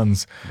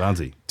Barnes,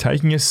 Barnesy.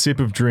 taking a sip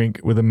of drink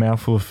with a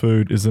mouthful of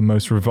food is the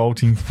most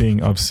revolting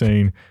thing I've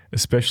seen,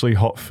 especially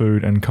hot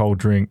food and cold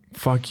drink.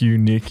 Fuck you,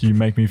 Nick. You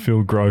make me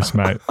feel gross,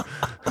 mate.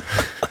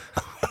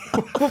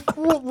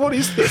 What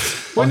is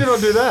this? When did I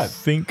do that?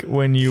 Think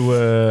when you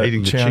were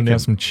Eating the chowing chicken. down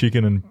some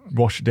chicken and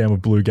washed it down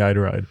with blue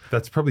Gatorade.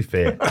 That's probably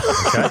fair.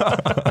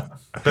 Okay.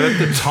 But at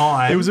the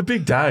time, It was a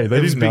big day. They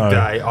it was a didn't big know.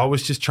 day. I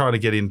was just trying to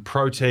get in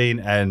protein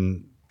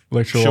and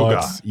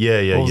Electrolytes. sugar.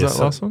 Yeah. What was that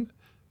So- last one?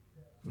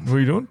 What were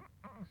you doing?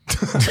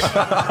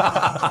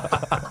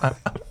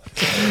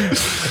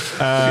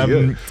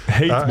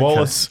 Heath Okay.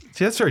 Wallace.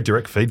 See, that's very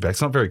direct feedback.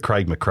 It's not very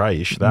Craig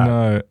McRae-ish, that.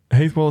 No.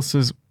 Heath Wallace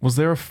says, was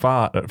there a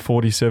fart at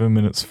 47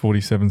 minutes,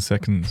 47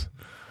 seconds?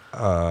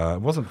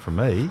 It wasn't from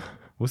me.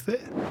 Was there?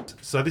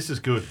 So this is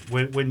good.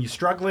 When you're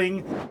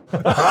struggling.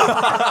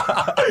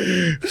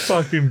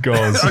 Fucking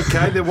gods.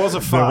 Okay, there was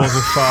a fart.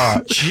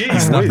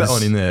 Jeez, Snuck that whiz.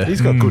 one in there. He's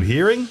got good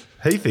hearing.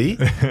 Heathy.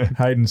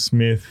 Hayden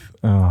Smith.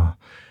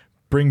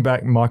 Bring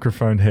back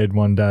microphone head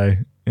one day.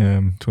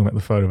 Talking about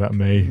the photo about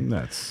me.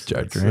 That's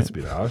Joke, that's a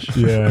bit harsh.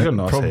 Yeah, You got a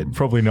nice head.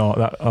 probably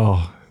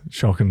not.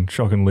 Shocking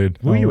lid.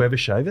 Will you ever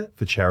shave it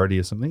for charity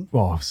or something?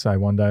 Well, say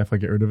one day if I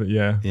get rid of it,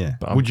 yeah. Yeah.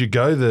 But Would you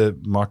go the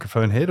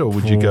microphone head, or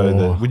would you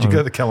go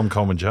the Callum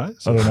Coleman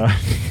Jones? I don't know.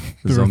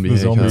 The zombie.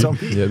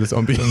 Zombie. Yeah, the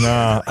zombie.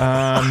 Nah.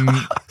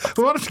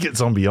 We wanted to get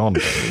Zombie on.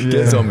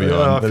 Get zombie on.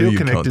 I That'd feel be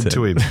good connected content.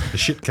 to him. The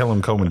shit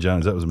Callum Coleman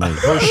Jones. That was me.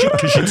 Oh shit,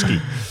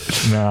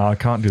 Kaczynski. No, I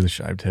can't do the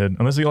shaved head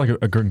unless you got like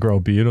a grow a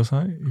beard or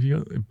something. If you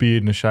got a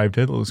beard and a shaved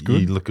head, that looks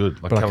good. You look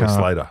good, like But Kelly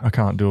Slater. I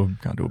can't do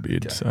a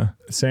beard. So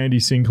Sandy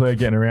Sinclair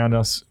getting around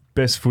us.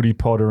 Best footy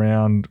pod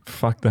around.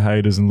 Fuck the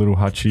haters and Little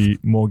Hutchie.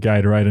 More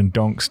Gatorade and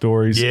donk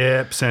stories.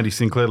 Yep, Sandy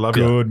Sinclair, love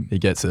you. Good. He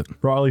gets it.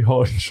 Riley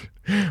Hodge.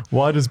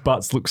 Why does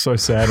Butts look so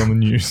sad on the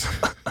news?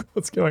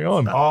 What's going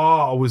on? Oh,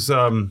 I was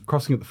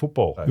crossing at the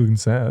football. I Looking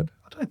sad.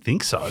 don't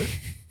think so.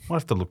 Might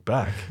have to look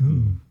back.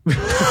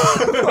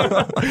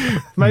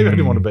 Maybe I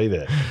didn't want to be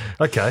there.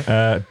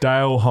 Okay.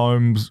 Dale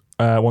Holmes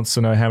wants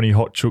to know how many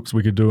hot chooks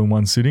we could do in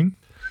one sitting.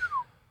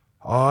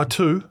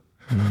 Two.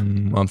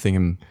 I'm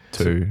thinking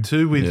two.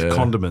 Two with Yeah.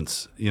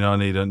 condiments. You know,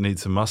 I need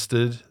some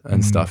mustard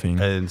And stuffing.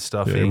 and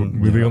stuffing. Yeah,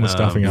 we're big on the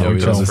stuffing, Yeah, aren't we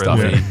we, got Tom? the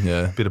stuffing.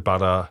 Yeah. Yeah. Bit of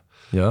butter.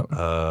 Yeah.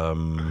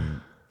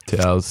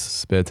 Towels,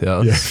 spare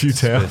towels. Yeah, a few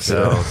towels.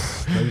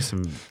 Towels. Maybe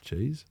some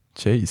cheese.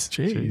 Cheese.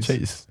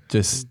 Cheese.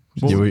 Just,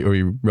 are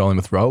we rolling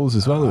with rolls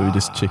as well, or are we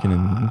just chicken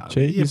and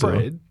cheese? Yeah, or-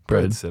 bread.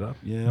 Bread set up.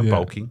 Yeah, I'm Yeah.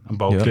 bulking. I'm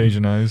bulking.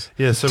 Dijonose.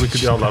 Yeah, so we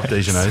could. I love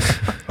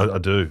Dijonose. I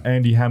do.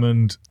 Andy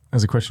Hammond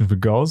has a question for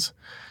Goz.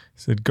 He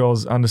said,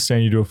 Goz,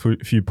 understand you do a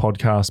few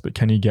podcasts, but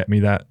can you get me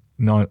that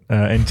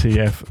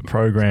NTF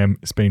program?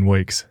 It's been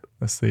weeks.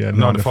 That's the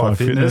 9 to 5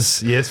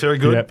 fitness. Yes, very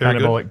good. Yeah, very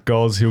good. Anabolic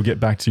Goz, he'll get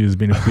back to you. There's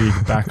been a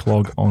big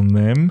backlog on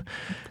them.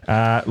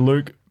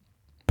 Luke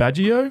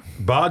Baggio?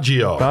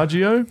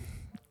 Baggio.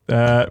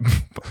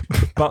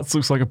 Butts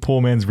looks like a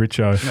poor man's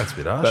Richo. That's a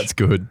bit harsh. That's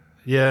good.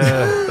 Yeah,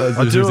 I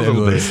Those do a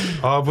little bit.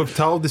 resemblance. We've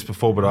told this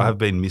before, but I have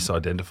been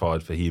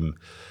misidentified for him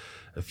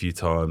a few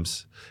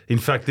times. In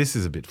fact, this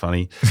is a bit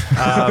funny.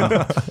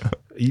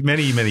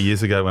 Many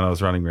years ago when I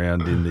was running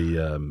around in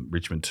the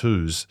Richmond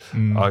Twos,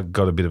 I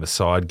got a bit of a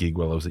side gig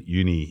while I was at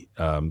uni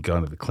going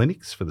to the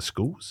clinics for the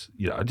schools.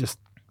 You know, just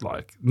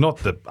like not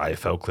the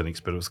AFL clinics,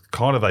 but it was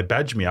kind of, they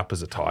badged me up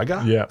as a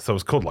Tiger. Yeah. So it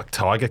was called like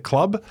Tiger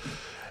Club.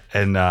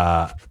 And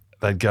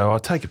they'd go, I'll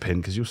take a pen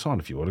because you'll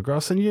sign a few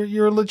autographs and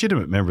you're a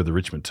legitimate member of the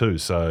Richmond too,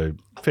 so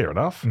fair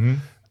enough. Mm-hmm.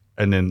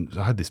 And then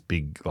I had this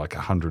big, like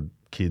 100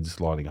 kids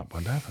lining up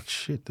one day. I thought,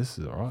 shit, this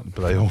is all right.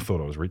 But they all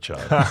thought I was Richard.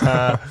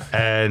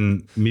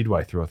 And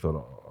midway through, I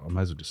thought, I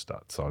may as well just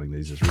start signing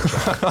these as Richard.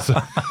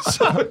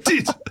 so I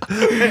did.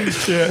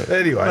 Yeah.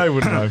 Anyway. They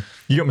wouldn't know.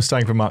 You got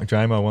mistaken for Mark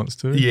Jamo once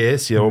too.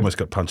 Yes, yeah, I almost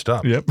got punched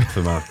up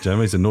for Mark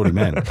Jamie. He's a naughty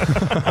man.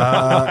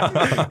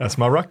 That's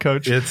my ruck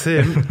coach. It's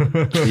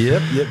him.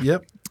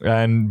 Yep.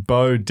 And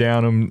Bo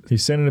Downham, he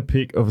sent in a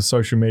pic of a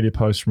social media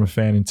post from a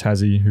fan in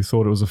Tassie who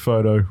thought it was a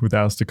photo with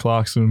Alistair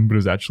Clarkson, but it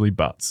was actually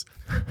Butts.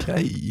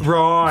 Okay.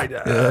 Right.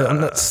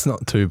 That's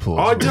not too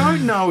plausible. I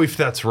don't know if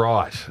that's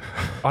right.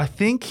 I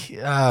think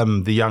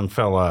the young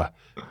fella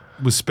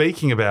was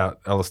speaking about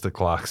Alistair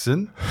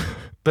Clarkson,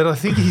 but I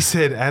think he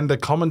said, and a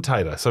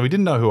commentator. So he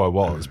didn't know who I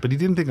was, but he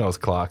didn't think I was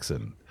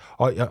Clarkson.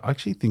 I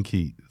actually think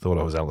he thought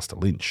I was Alistair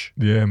Lynch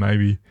Yeah,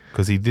 maybe.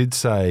 because he did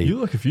say, You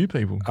look like a few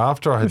people.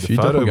 after I had A the few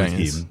photo with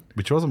doppelgangers. him,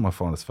 which wasn't my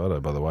finest photo,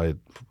 by the way,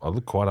 I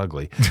look quite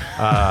ugly.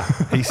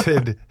 He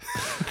said,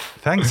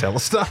 thanks,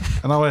 Alistair.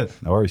 And I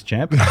went, no worries,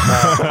 champ.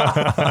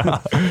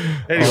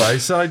 Anyway,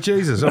 so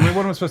Jesus, I mean,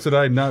 what am I supposed to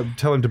do? No,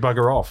 tell him to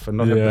bugger off and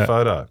not have the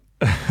photo.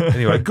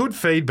 Anyway, good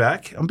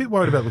feedback. I'm a bit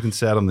worried about looking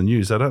sad on the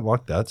news. I don't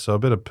like that, so I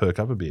better perk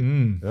up a bit.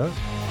 Yeah?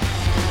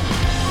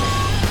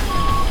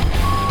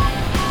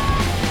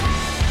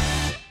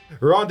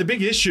 Right, the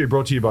big issue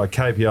brought to you by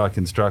KPI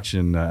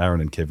Construction.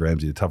 Aaron and Kev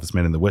Ramsey, the toughest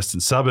men in the western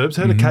suburbs.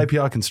 Heard of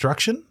KPI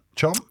Construction,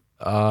 Chom?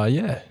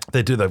 Yeah.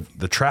 They do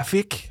the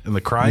traffic and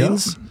the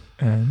cranes.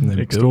 And Then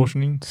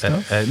extortioning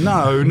stuff.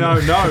 No. Not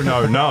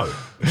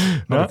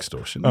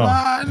extortion.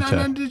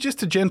 No,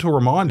 just a gentle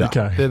reminder.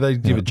 Okay. They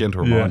give a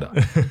gentle reminder.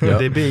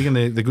 They're big and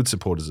they're good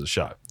supporters of the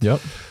show. Yep.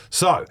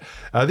 So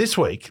this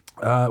week,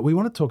 we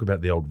want to talk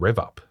about the old rev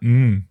up.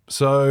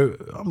 So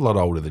I'm a lot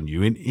older than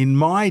you. In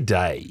my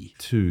day,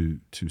 to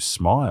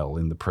smile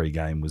in the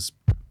pre-game was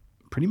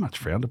pretty much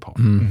frowned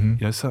upon.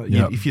 You know, so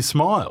if you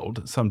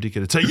smiled, some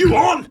dickhead would say, "You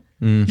on?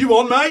 You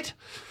on, mate?"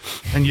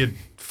 And you'd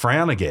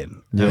frown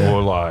again,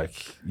 or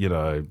like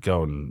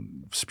go and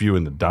spew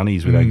in the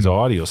dunnies with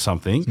anxiety or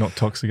something. Not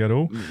toxic at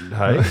all.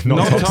 Hey,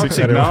 not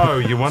toxic. No,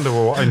 you wonder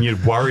why, and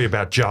you'd worry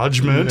about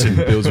judgment and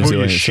Builds will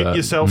you resilience, shit that.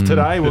 yourself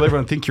today? Will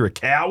everyone think you're a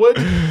coward?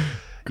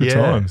 Good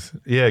times.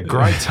 Yeah,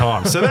 great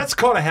times. So that's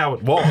kind of how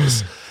it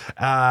was.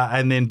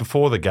 And then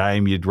before the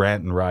game, you'd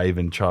rant and rave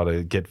and try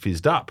to get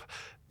fizzed up.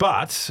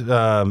 But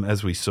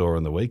as we saw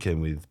on the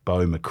weekend with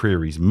Beau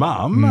McCreary's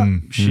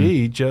mum,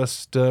 she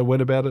just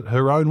went about it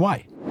her own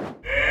way.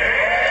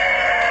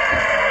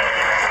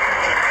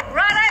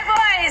 Righto,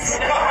 boys.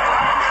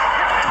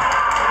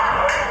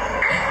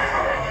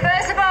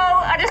 First of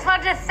all, I just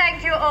want to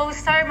thank you all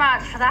so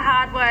much for the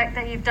hard work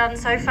that you've done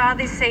so far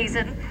this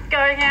season.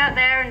 Going out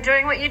there and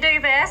doing what you do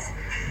best.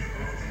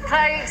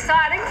 Playing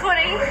exciting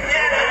footy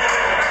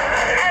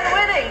and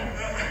winning.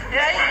 You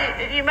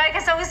know, you make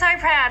us all so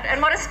proud.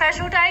 And what a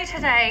special day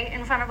today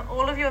in front of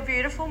all of your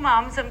beautiful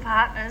mums and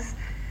partners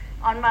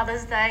on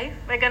Mother's Day.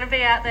 We're going to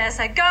be out there.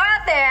 So go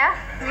out there,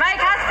 make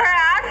us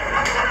proud.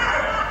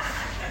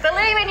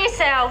 Believe in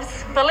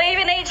yourselves. Believe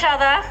in each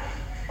other.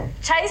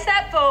 Chase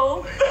that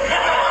ball.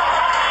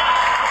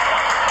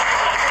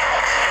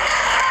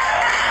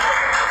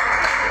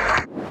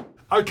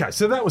 Okay,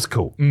 so that was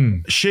cool.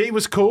 She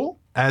was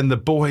cool, and the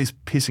boys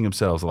pissing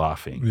themselves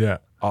laughing. Yeah.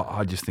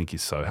 I just think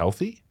is so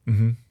healthy.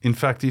 Mm-hmm. In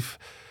fact, if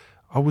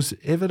I was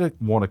ever to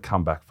want to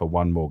come back for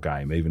one more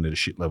game, even at a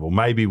shit level,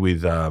 maybe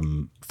with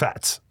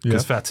Fats,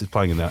 because Fats is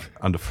playing in the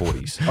under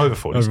 40s, over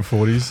 40s. Over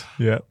 40s,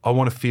 yeah. I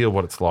want to feel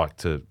what it's like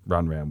to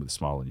run around with a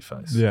smile on your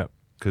face. Yeah.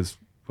 Because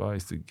I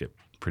used to get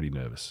pretty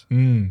nervous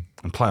and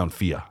play on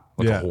fear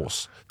like a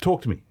horse.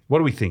 Talk to me. What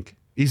do we think?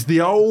 Is the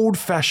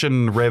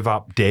old-fashioned rev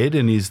up dead,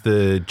 and is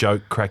the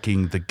joke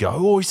cracking the go?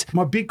 Or is,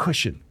 my big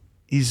question,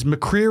 is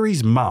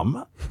McCreary's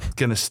mum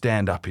going to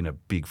stand up in a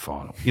big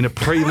final? In a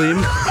prelim?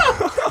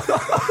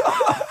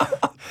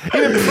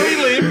 In a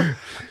prelim,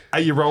 are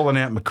you rolling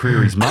out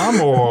McCreary's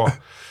mum, or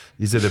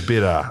is it a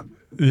bit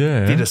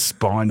of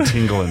spine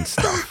tingling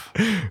stuff?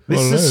 This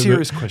is a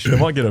serious question. They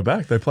might get her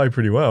back. They play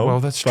pretty well. Well,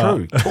 that's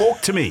true.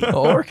 Talk to me.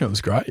 I reckon it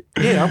was great.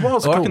 Yeah, it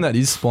was I reckon cool. that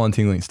is spine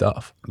tingling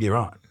stuff. You're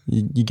right.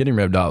 You get him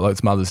revved up. Like,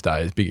 it's Mother's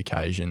Day. It's a big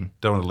occasion.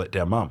 Don't want to let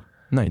down mum.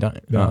 No, you don't.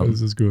 No,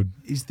 this is good.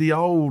 Is the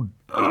old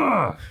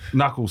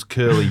knuckles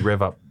curly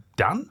rev up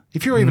done?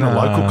 If you're even a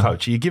local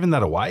coach, are you giving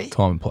that away?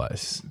 Time and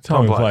place.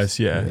 Time and place,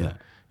 yeah.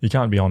 You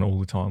can't be on all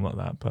the time like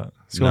that, but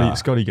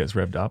Scotty gets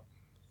revved up.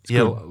 It's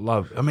good.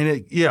 Love. I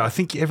mean, I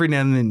think every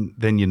now and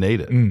then you need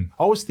it.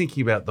 I was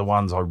thinking about the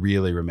ones I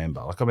really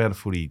remember. Like, I'm out of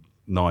footy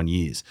 9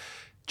 years.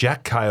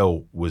 Jack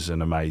Cale was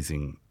an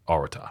amazing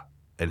orator,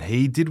 and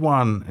he did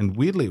one, and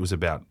weirdly it was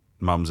about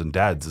mums and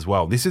dads as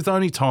well. This is the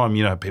only time,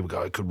 people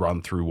go, I could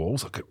run through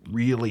walls. Like, it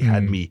really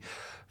had me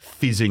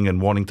fizzing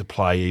and wanting to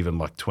play even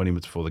like 20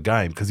 minutes before the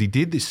game, because he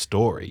did this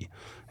story.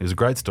 He was a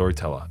great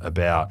storyteller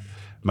about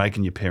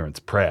making your parents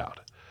proud.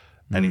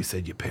 And he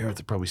said, your parents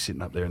are probably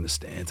sitting up there in the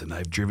stands and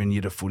they've driven you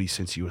to footy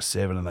since you were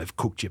 7 and they've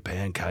cooked your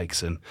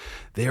pancakes and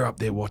they're up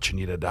there watching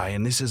you today.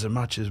 And this is as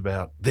much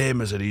about them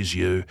as it is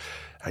you.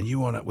 And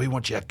we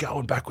want you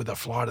going back with a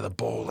fly to the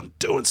ball and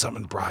doing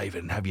something brave,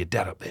 and have your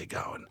dad up there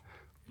going,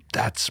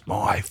 that's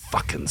my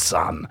fucking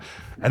son.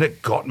 And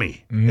it got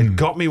me. It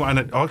got me, and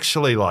it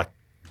actually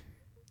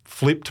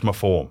flipped my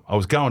form. I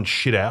was going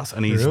shit house,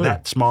 and he's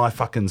that's my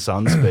fucking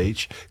son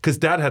speech, because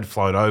Dad had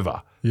flown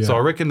over. Yeah. So I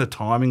reckon the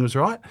timing was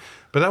right.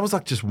 But that was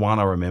just one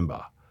I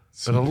remember.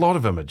 But a lot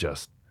of them are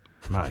just,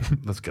 mate,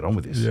 let's get on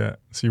with this. Yeah.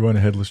 So you weren't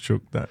a headless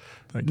chook that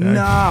game?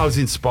 No, I was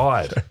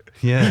inspired.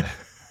 Yeah.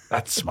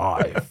 That's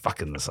my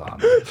fucking son.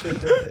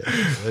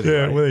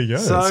 Yeah, well, there you go.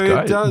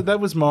 So that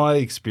was my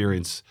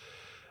experience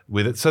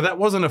with it. So that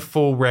wasn't a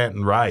full rant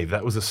and rave.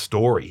 That was a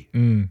story.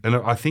 And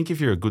I think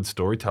if you're a good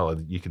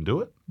storyteller, you can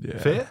do it. Yeah.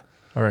 Fair?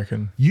 I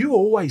reckon. You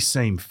always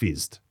seem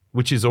fizzed,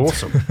 which is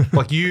awesome.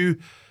 You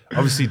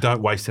obviously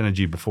don't waste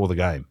energy before the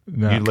game.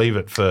 No. You leave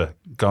it for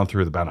going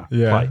through the banner.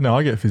 Yeah. Play. No,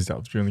 I get fizzed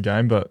up during the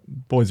game, but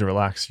boys are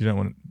relaxed. You don't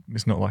want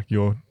it's not like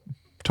your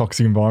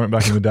toxic environment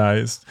back in the day.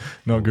 It's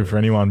not good for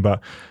anyone,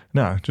 but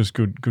no, just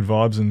good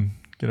vibes and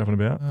get up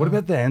and about. What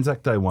about the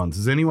Anzac Day ones?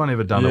 Has anyone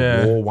ever done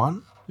a war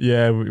one?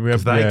 Yeah, we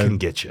have. They can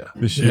get you.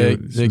 This year,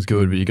 they're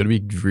good, but you've got to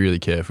be really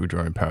careful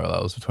drawing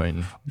parallels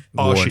between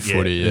war and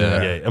footy.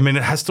 Yeah. I mean,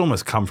 it has to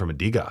almost come from a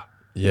digger,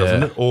 yeah.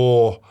 doesn't it?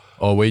 Or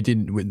we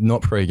did,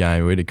 not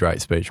pre-game, we had a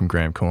great speech from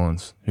Graham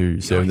Collins,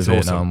 who served the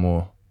Vietnam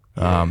War.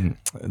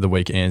 The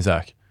week at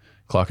Anzac,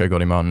 Clarko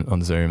got him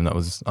on Zoom, and that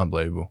was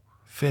unbelievable.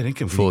 Fair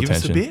income. Can Full you give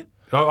attention. us a bit?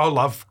 I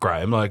love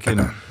Graham.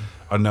 And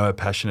I know how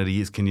passionate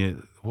he is. Can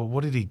you? Well,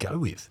 what did he go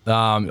with?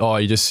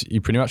 He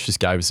pretty much just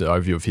gave us an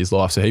overview of his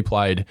life. So he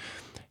played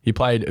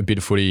a bit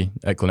of footy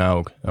at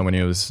Glenelg when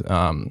he was,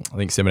 I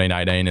think, 17,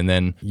 18, and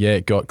then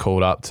got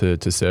called up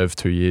to serve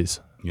 2 years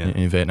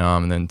in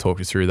Vietnam, and then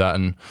talked us through that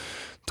and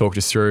talked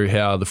us through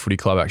how the footy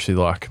club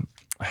actually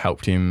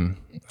helped him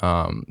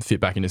fit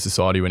back into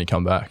society when he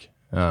come back.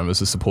 It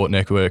was a support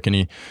network, and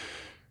he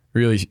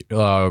really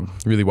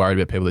worried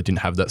about people that didn't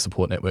have that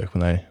support network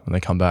when they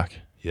come back.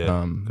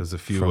 Yeah, because a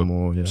few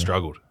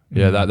struggled.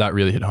 Yeah, that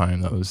really hit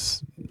home. That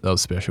was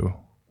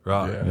special.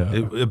 Right.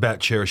 Yeah. About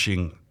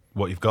cherishing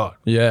what you've got.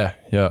 Yeah.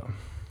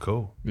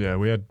 Cool. Yeah,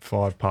 we had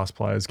 5 past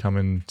players come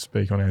and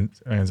speak on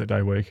Anzac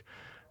Day week.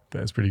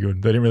 That was pretty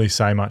good. They didn't really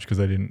say much because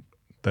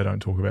they don't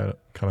talk about it,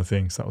 kind of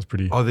thing. So that was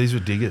pretty. Oh, these were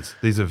diggers.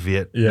 These are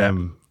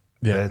Vietnam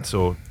vets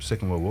or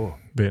Second World War.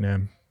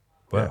 Vietnam.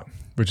 Yeah.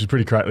 Which is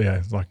pretty crazy.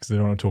 Yeah, like 'cause they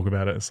don't want to talk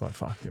about it. It's like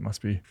fuck. It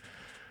must be.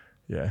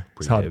 Yeah,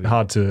 it's Pretty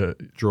hard to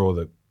draw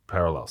the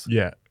parallels.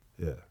 Yeah,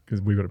 Yeah.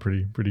 because we got it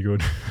pretty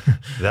good.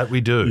 That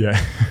we do.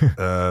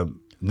 Yeah.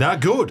 No,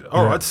 good.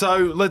 All right, so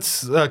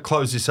let's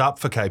close this up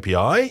for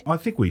KPI. I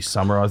think we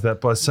summarised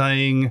that by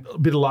saying a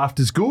bit of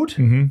laughter's good,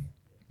 Mm-hmm.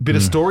 bit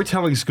of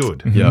storytelling's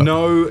good. Yeah.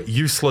 No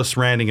useless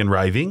ranting and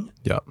raving.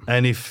 Yeah.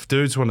 And if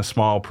dudes want to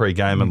smile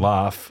pre-game and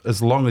laugh,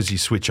 as long as you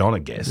switch on, I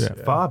guess,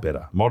 far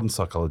better. Modern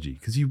psychology,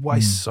 because you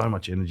waste so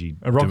much energy.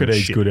 A rocket doing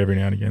eats shit. good every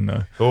now and again,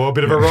 though. Oh, a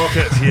bit of a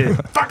rocket, yeah.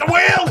 Fuck the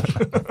wheel!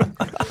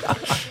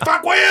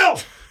 Fuck wheel!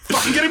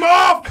 Fucking get him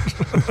off!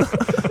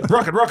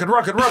 Rocket, rocket,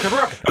 rocket, rocket,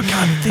 rocket. I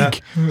can't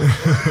think.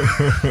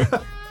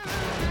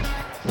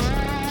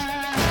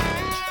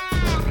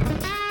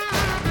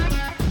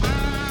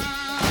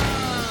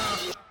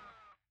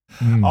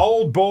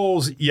 Old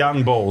balls,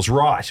 young balls.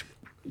 Right.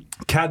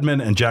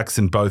 Cadman and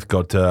Jackson both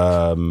got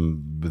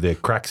their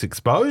cracks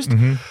exposed.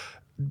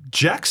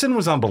 Jackson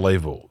was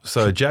unbelievable.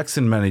 So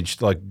Jackson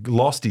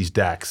lost his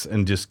dacks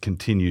and just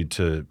continued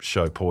to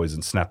show poise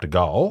and snapped a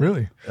goal.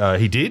 Really?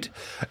 He did.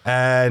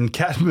 And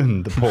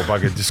Cadman, the poor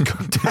bugger, just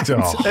got dacked.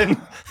 Oh. And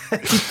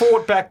he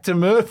fought back to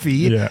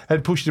Murphy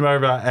and pushed him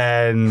over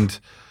and...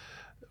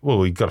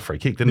 Well, he got a free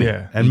kick, didn't he?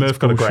 Yeah. And Murph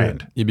got a Bullshit.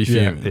 grand. You'd be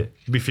fuming. Yeah,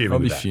 you'd be fuming I'll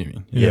with be that.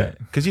 fuming. Yeah.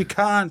 Because you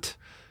can't...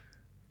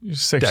 You're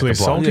sexually Dack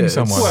a bloke. assaulting Yeah,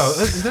 someone. Well,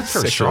 that's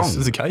very strong.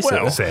 There's a case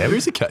Well, there. Sam, There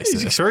is a case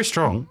He's there. very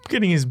strong.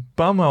 Getting his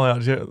bum hole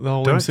out the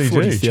whole Don't MCG.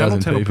 40,000 Channel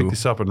 10 will pick people.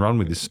 this up and run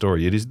with this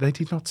story. They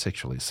did not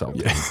sexually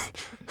assault him.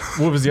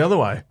 What was the other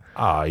way?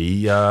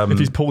 He If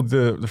he's pulled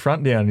the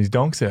front down and his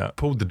donk's out.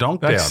 pulled the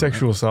donk That's down.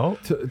 sexual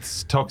assault.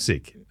 It's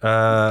toxic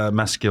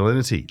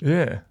masculinity.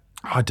 Yeah.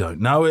 I don't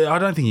know. I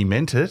don't think he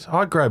meant it.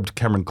 I grabbed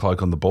Cameron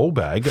Cloak on the ball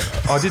bag.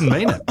 I didn't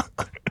mean it.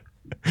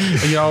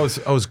 And, I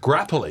was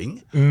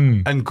grappling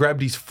and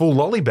grabbed his full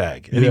lolly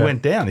bag and he Yeah.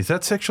 went down. Is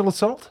that sexual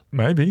assault?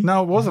 Maybe.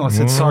 No, it wasn't. I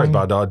said, sorry,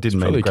 bud. I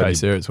didn't mean Probably to a grab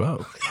case you. there as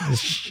well.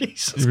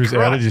 Jesus You just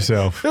outed Christ.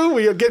 yourself. Oh,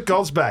 we get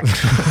goals back.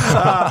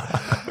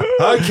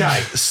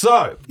 Okay,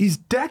 so is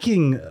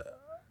dacking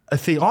a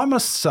thing? I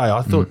must say,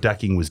 I thought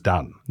dacking was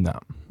done. No.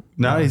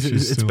 No, she's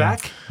it's still-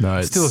 back? No,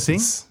 It's still a thing?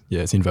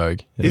 It's in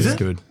vogue. Yeah, Is it's it?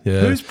 good. Yeah.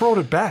 Who's brought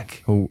it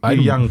back? Well,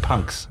 You young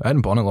punks.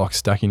 Adam Bonnet likes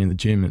stacking in the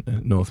gym at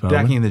North Melbourne.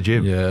 Stacking in the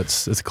gym? Yeah,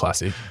 it's a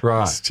classic.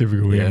 Right. It's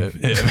typical. Yeah,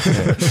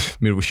 Yeah.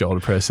 middle shoulder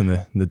press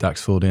and the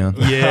ducks fall down.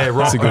 Yeah,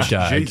 right. It's a good Gee,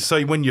 gag.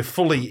 so when you're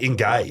fully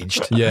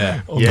engaged,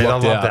 Yeah, Yeah, I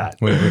locked love out. that.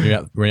 When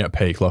you're at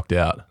peak, locked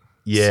out.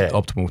 yeah, It's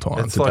optimal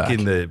time. It's to like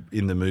dack.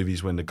 in the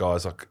movies when the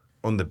guy's like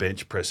on the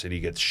bench press and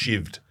he gets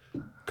shivved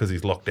because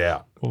he's locked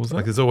out. What was that?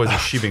 Like there's always a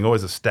shivving,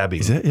 always a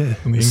stabbing. Is it? Yeah.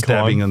 On the A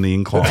stabbing on the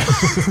incline.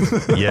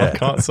 Yeah.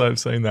 Can't say I've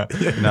seen that.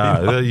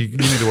 No, you need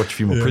to watch a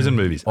few more prison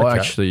movies. I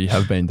actually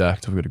have been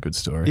dacked. I've got a good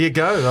story. Here you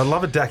go. I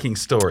love a dacking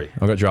story.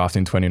 I got drafted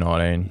in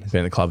 2019. Been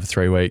in the club for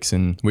 3 weeks,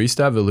 and we used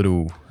to have a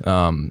little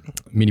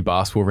mini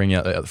basketball ring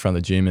out the front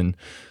of the gym. And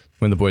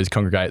when the boys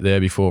congregate there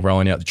before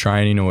rolling out to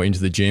training or into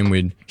the gym,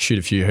 we'd shoot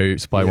a few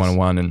hoops, play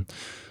one-on-one. And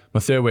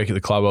my 3rd week at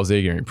the club, I was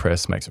eager to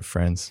impress, make some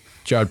friends.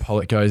 Jared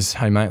Pollock goes,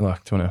 "Hey mate,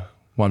 like, do you want to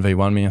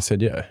 1v1 me?" I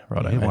said, "Yeah,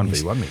 right." Yeah,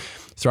 1v1 me.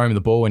 Throw him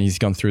the ball, and he's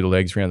gone through the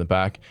legs around the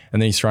back,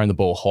 and then he's thrown the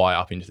ball high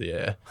up into the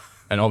air.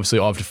 And obviously,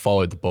 I've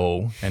followed the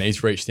ball, and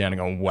he's reached down and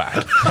gone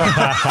whack.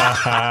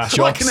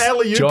 Like an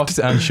alley-oop. Jocks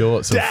and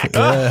shorts. Dack.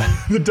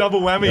 The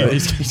double whammy. Yeah,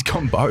 he's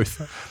gone both.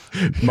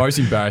 Most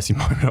embarrassing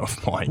moment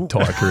of my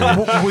entire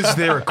career. Was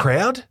there a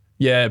crowd?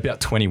 Yeah, about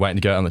 20 waiting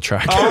to go on the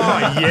track.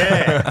 Oh,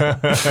 yeah.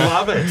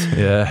 Love it.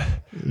 Yeah.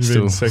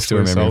 Still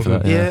sexually remember for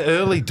that. Yeah,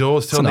 early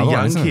doors telling the another young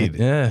one, isn't it? kid.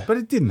 Yeah. But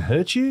it didn't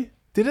hurt you,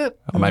 did it?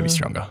 Oh, maybe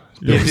stronger.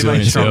 Yeah, it did make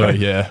you stronger.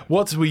 Yeah.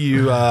 What were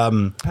you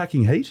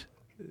packing heat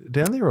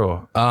down there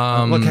or?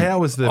 Like how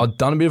was the... I'd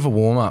done a bit of a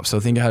warm up, so I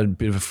think I had a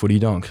bit of a footy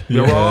donk.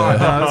 You're right.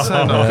 No, that's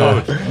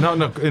not good. No,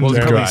 and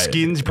Wasn't probably great.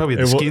 skins. Probably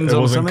had the It skins on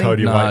or wasn't something.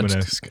 Cody No,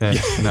 Waitman-esque. No.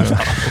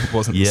 It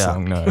wasn't the Yeah.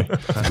 song, no.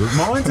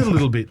 Mine's a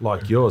little bit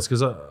like yours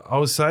because I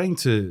was saying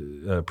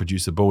to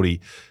producer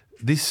Baldy,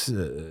 this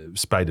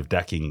spate of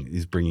dacking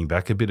is bringing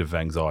back a bit of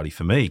anxiety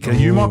for me.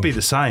 'Cause you might be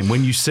the same.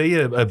 When you see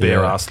a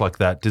bare Yeah. ass like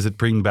that, does it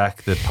bring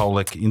back the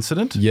Pollock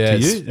incident Yeah, to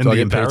you and I the get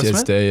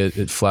embarrassment? PTSD,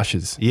 it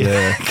flashes.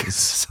 Yeah.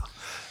 It's-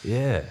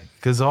 Yeah,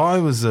 because I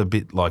was a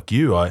bit like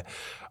you. I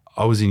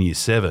was in year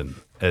 7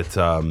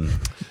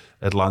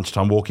 at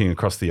lunchtime walking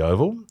across the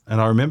oval, and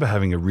I remember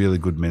having a really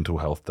good mental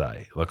health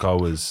day. Like I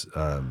was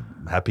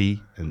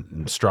happy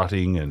and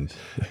strutting, and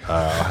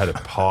I had a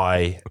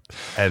pie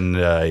and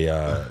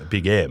a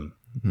Big M.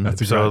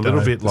 That's So a great little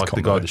day. bit like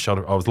the guy that shot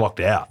it. I was locked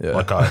out.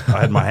 Like I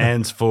had my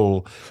hands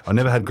full. I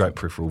never had great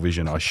peripheral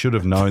vision. I should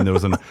have known there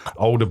was an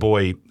older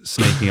boy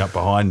sneaking up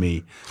behind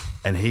me,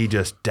 and he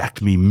just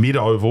dacked me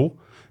mid-oval,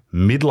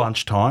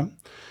 mid-lunchtime.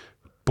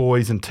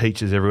 Boys and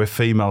teachers everywhere,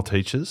 female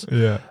teachers.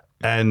 Yeah.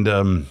 And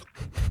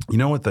you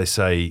know what they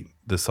say,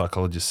 the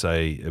psychologists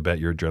say about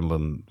your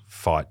adrenaline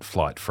fight,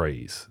 flight,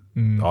 freeze?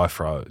 I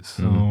froze.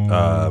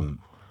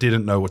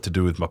 Didn't know what to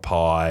do with my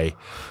pie.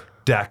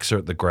 Dacks are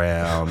at the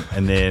ground.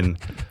 And then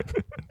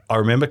I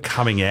remember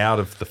coming out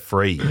of the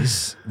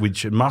freeze,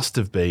 which it must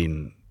have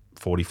been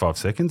 45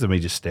 seconds of me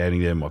just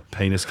standing there, my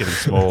penis getting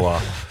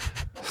smaller.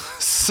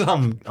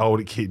 Some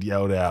older kid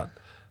yelled out,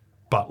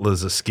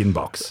 "Butler's a skin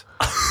box."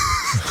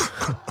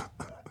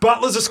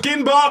 Butler's a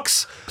skin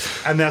box.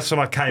 And that's when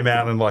I came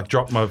out and like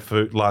dropped my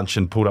lunch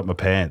and pulled up my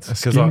pants.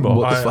 Because I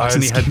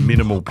only had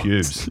minimal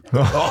pubes. And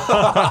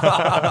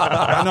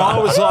I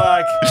was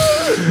like,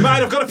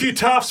 mate, I've got a few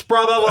tufts,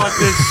 brother. Like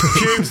there's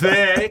pubes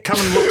there. Come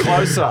and look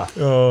closer.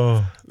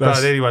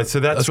 But anyway, so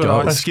that's when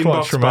I skin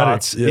box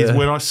parts is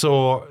when I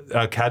saw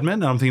Cadman,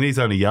 and I'm thinking he's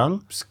only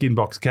young. Skin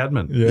box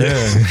Cadman.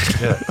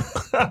 Yeah.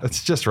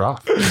 It's just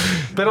rough.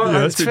 But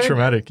that's a bit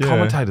traumatic. Yeah.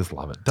 Commentators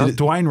love it.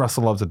 Dwayne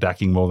Russell loves a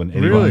dacking more than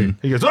anyone. Really?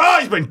 He goes, "Oh,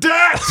 he's been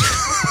dacked!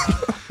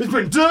 He's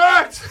been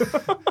dacked!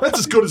 That's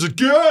as good as it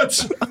gets!"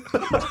 So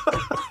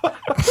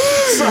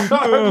I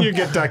hope you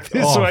get dacked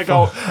this week.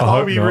 I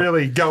hope you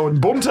really go and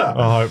bunter.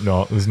 I hope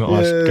not. There's not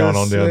much going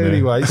on down there.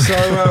 Anyway,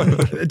 so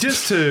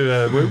just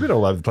to, we're a bit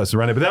all over the place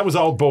around here, but that was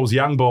old balls,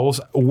 young balls.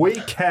 We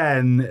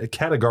can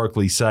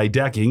categorically say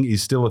dacking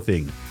is still a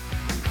thing.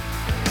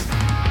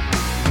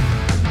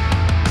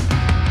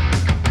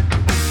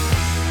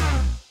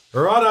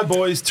 Righto,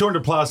 boys,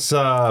 200 plus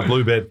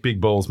blue bet, big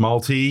balls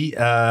multi.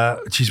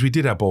 Geez, we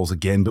did our balls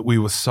again, but we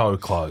were so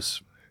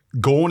close.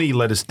 Gorney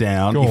let us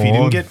down. If he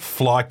didn't get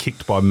fly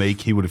kicked by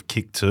Meek, he would have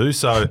kicked too.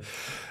 So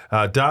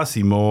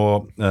Darcy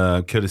Moore,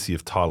 courtesy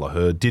of Tyler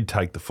Hurd, did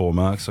take the 4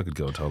 marks. I could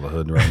go with Tyler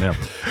Hurd right now.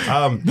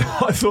 I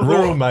thought they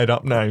were all made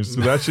up names.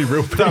 They're actually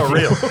real people. They were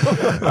real.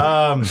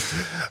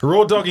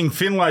 Raw dogging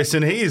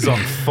Finlayson, he is on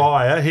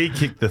fire. He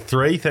kicked the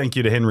 3. Thank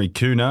you to Henry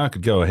Cooner. I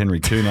could go with Henry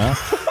Cooner.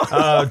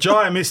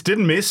 Jaya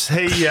didn't miss.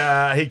 He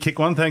kicked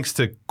one thanks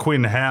to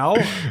Quinn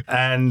Howell,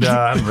 and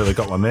I haven't really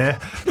got one there.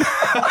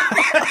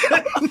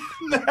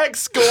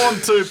 Max gone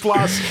 2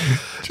 plus.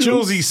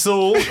 Julesy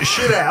Sewell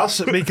shit out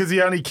because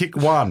he only kicked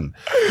 1.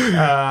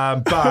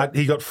 But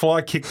he got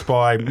fly kicked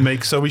by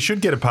Meek, so we should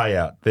get a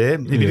payout there.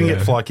 If he didn't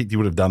get fly kicked, he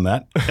would have done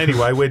that.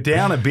 Anyway, we're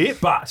down a bit,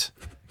 but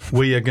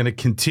we are going to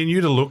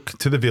continue to look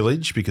to the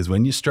village because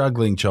when you're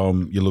struggling,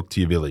 Chom, you look to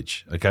your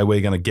village. Okay,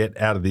 we're going to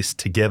get out of this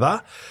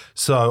together.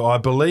 So I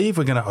believe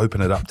we're going to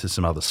open it up to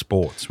some other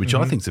sports, which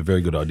I think is a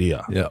very good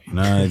idea. Yeah. You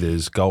know,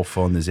 there's golf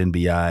on, there's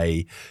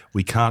NBA.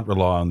 We can't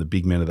rely on the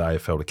big men of the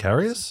AFL to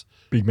carry us.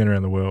 Big men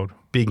around the world.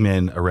 Big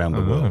men around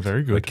the world.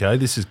 Very good. Okay,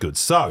 this is good.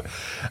 So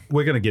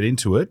we're going to get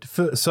into it.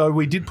 So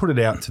we did put it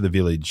out to the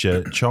village.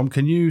 Chom,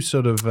 can you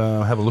sort of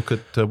have a look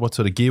at what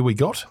sort of gear we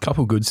got?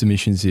 Couple good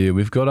submissions here.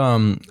 We've got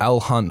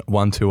Al Hunt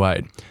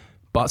 128.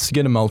 Butts to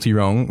get a multi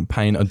wrong,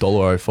 paying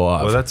 $1.05.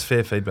 Well, that's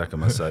fair feedback, I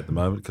must say, at the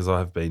moment, because I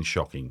have been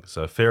shocking.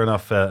 So fair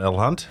enough, Al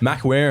Hunt.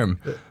 Mac Wareham.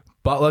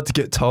 Butler to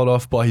get told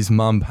off by his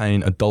mum,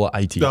 paying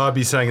 $1.80. I'd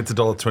be saying it's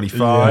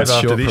 $1.25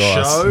 after this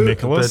show.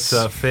 Nicholas.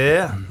 But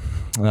fair.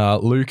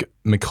 Luke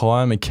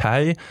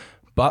McKay.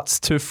 Butts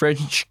to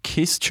French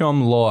kiss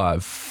Chom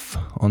live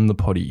on the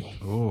potty.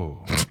 Oh,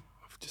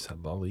 I've just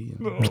had lolly.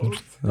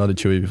 Not a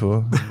chewy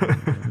before.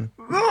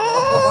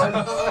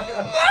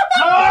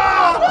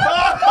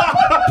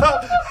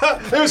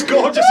 It was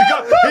gorgeous.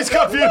 He's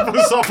got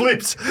beautiful soft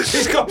lips.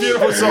 He's got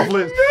beautiful soft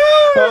lips.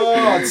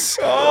 Oh, it's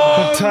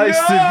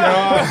tasted.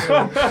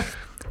 Oh.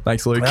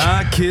 Thanks, Luke.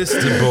 I kissed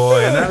a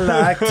boy and I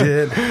liked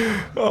it.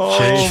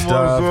 Chased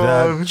off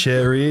that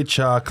cherry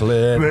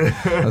chocolate.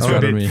 That's I'm right a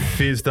on bit me.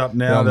 fizzed up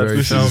now. Yeah, That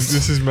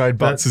This has made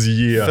Butts'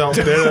 year. felt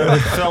better. It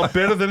felt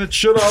better than it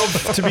should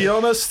have, to be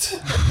honest.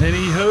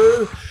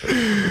 Anywho,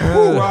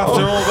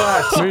 after all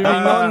that, Moving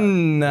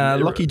on,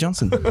 Lockie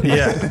Johnson.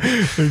 yeah.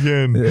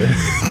 Again.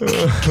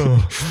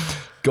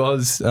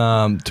 Guys,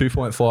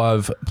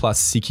 2.5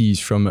 plus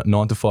sickies from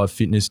 9 to 5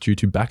 fitness due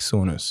to back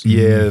soreness.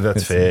 Yeah,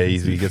 that's fair.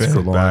 He gets fair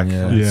crook back,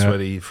 line, yeah.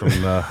 sweaty from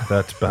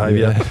that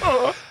behaviour.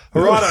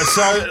 Righto,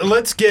 so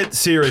let's get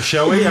serious,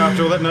 shall we?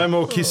 After all that, no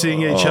more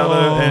kissing each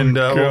other and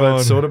all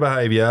that sort of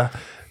behaviour.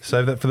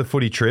 Save that for the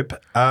footy trip.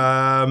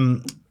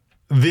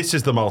 This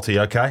is the multi,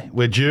 okay?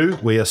 We're due.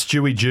 We are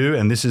Stewie due,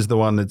 and this is the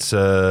one that's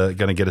going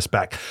to get us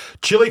back.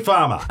 Chili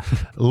Farmer,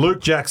 Luke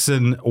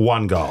Jackson,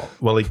 1 goal.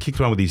 Well, he kicked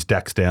one with his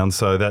dacks down,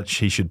 so that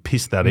he should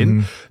piss that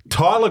in.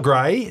 Tyler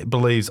Gray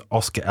believes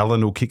Oscar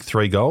Allen will kick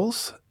 3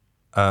 goals.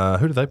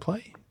 Who do they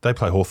play? They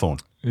play Hawthorn.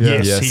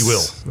 Yes, he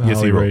will.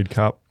 Yes, he will. Reid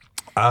Cup.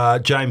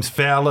 James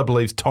Fowler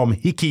believes Tom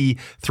Hickey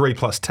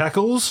 3+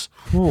 tackles.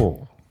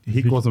 Oh.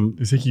 Hick wasn't.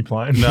 Is Hickey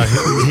playing? No,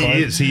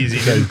 he is. He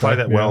didn't play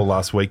that well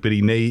last week, but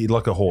he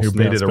like a horse,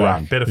 needed a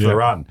run. Better for the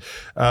run.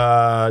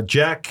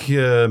 Jack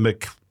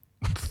McThree.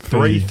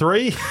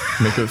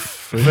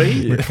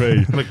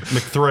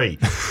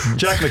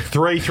 Jack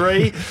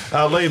McThree.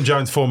 Liam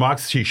Jones 4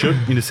 marks. He should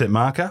intercept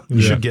marker.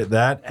 You should get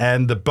that.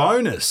 And the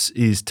bonus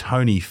is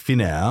Tony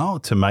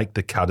Finau to make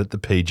the cut at the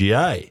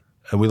PGA.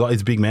 And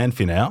he's a big man,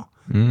 Finau.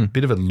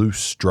 Bit of a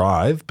loose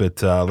drive,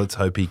 but let's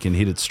hope he can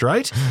hit it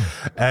straight.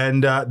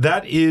 And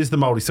that is the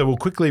multi. So we'll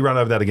quickly run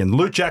over that again.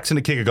 Luke Jackson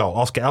to kick a goal.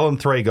 Oscar Allen,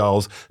 3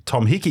 goals.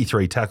 Tom Hickey,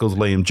 3 tackles.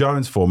 Liam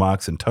Jones, 4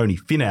 marks. And Tony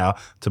Finau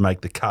to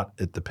make the cut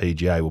at the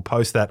PGA. We'll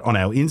post that on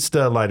our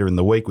Insta later in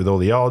the week with all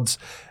the odds.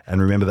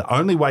 And remember, the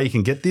only way you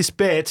can get this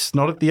bet,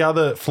 not at the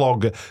other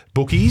flog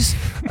bookies,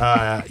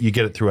 you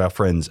get it through our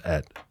friends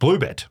at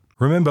Bluebet.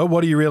 Remember,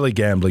 what are you really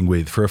gambling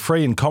with? For a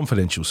free and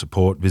confidential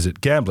support,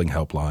 visit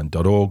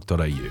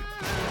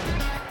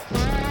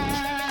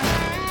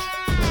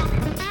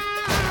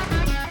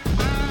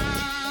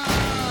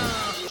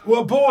gamblinghelpline.org.au.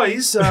 Well,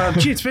 boys,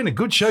 gee, it's been a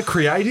good show.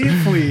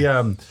 Creative. We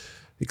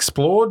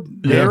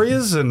explored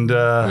areas and...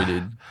 We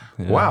did.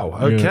 Yeah. Wow,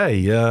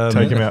 okay.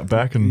 Take him out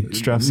back and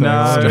strap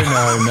something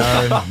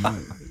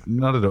No,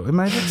 not at all.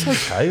 Mate,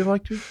 that's okay.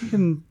 Like, you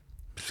can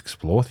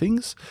explore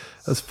things.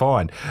 That's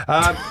fine.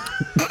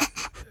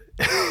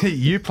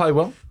 You play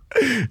well.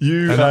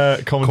 You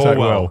commentate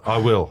well. I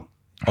will.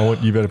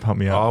 You better pump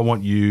me up. I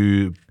want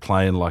you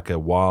playing like a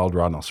wild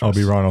rhinoceros.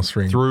 I'll be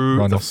rhinoceros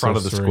through the front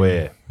of the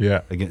square.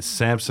 Yeah. Against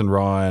Samson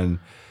Ryan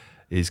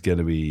is going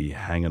to be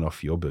hanging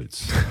off your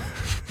boots.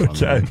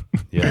 Okay.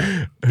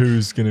 Yeah.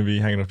 Who's going to be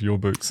hanging off your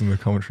boots in the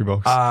commentary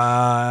box?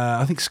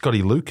 I think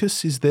Scotty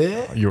Lucas is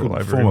there. You're Good all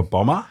over former him.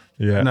 bomber.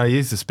 Yeah. No,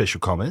 he's the special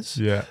commas.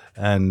 Yeah.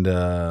 And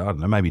I don't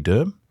know, maybe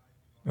Derm.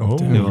 Oh,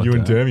 you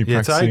and Dermy Yeah,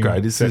 it's A practicing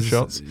grade. set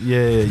shots.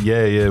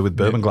 Yeah, with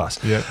bourbon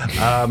glass. Yeah.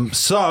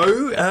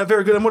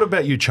 Very good. And what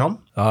about you, Chom?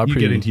 You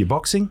get into your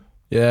boxing?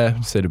 Yeah,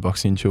 set of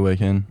boxing till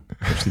weekend.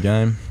 Watch the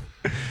game.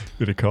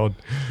 Bit of cod.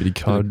 Bit of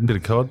cod. Bit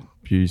of cod.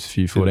 Use a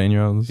few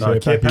 14-year-olds.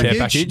 Care package.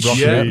 package.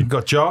 Yeah,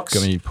 got jocks.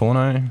 Got me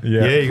porno.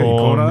 Yeah, you got your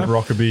porn, porno.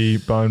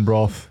 Rockaby, bone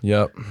broth.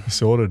 Yep.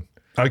 Sorted.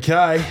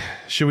 Okay.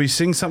 Should we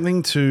sing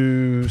something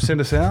to send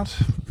us out?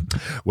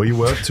 Where you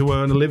work to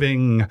earn a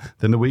living,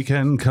 then the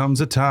weekend comes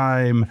a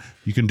time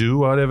you can do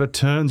whatever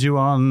turns you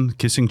on,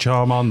 kissing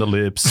CHOM on the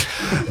lips.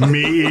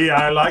 Me,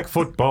 I like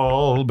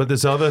football, but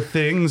there's other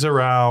things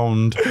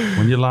around.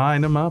 When you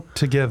line them up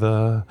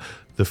together,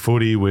 the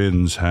footy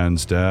wins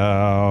hands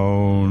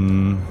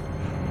down.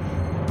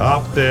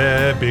 Up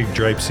there, big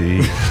Drapesy,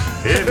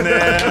 in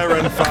there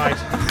and fight.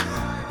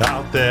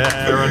 Out there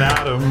and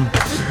Adam,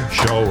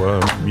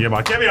 show 'em. You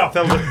might get me off,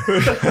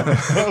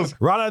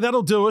 Righto,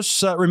 that'll do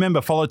us.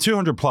 Remember, follow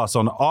 200 Plus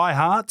on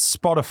iHeart,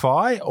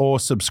 Spotify, or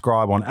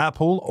subscribe on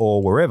Apple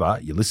or wherever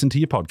you listen to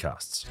your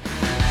podcasts.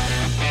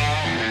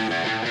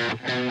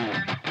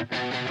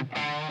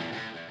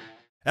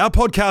 Our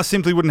podcast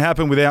simply wouldn't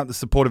happen without the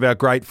support of our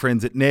great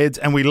friends at Ned's,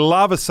 and we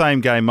love a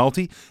same-game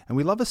multi, and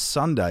we love a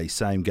Sunday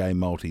same-game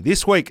multi.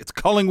 This week, it's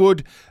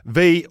Collingwood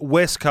v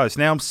West Coast.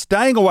 Now, I'm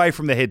staying away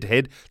from the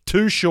head-to-head,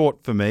 too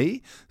short for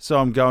me, so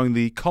I'm going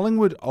the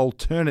Collingwood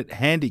alternate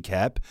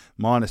handicap,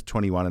 minus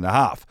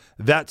 21.5.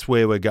 That's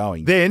where we're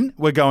going. Then,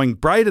 we're going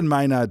Braden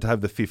Maynard to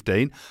have the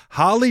 15,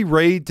 Harley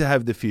Reid to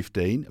have the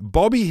 15,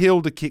 Bobby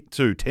Hill to kick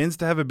 2, tends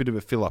to have a bit of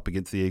a fill-up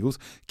against the Eagles,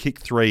 kick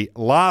 3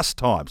 last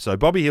time. So,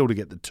 Bobby Hill to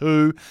get the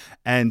 2,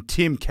 and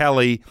Tim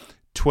Kelly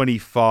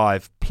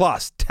 25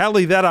 plus.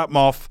 Tally that up,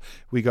 Moff.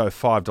 We go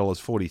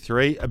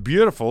 $5.43. A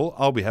beautiful,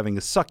 I'll be having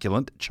a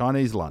succulent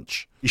Chinese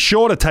lunch. Be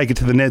sure to take it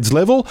to the Neds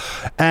level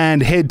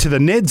and head to the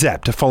Neds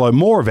app to follow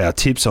more of our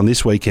tips on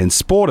this weekend's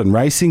sport and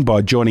racing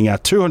by joining our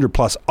 200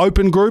 plus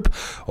open group,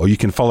 or you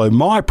can follow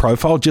my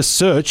profile. Just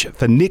search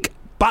for Nick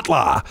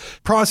Butler.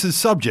 Prices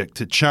subject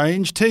to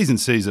change. T's and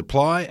C's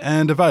apply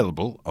and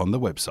available on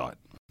the website.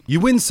 You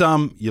win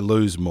some, you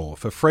lose more.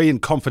 For free and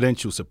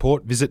confidential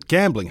support, visit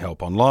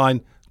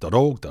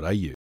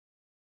gamblinghelponline.org.au.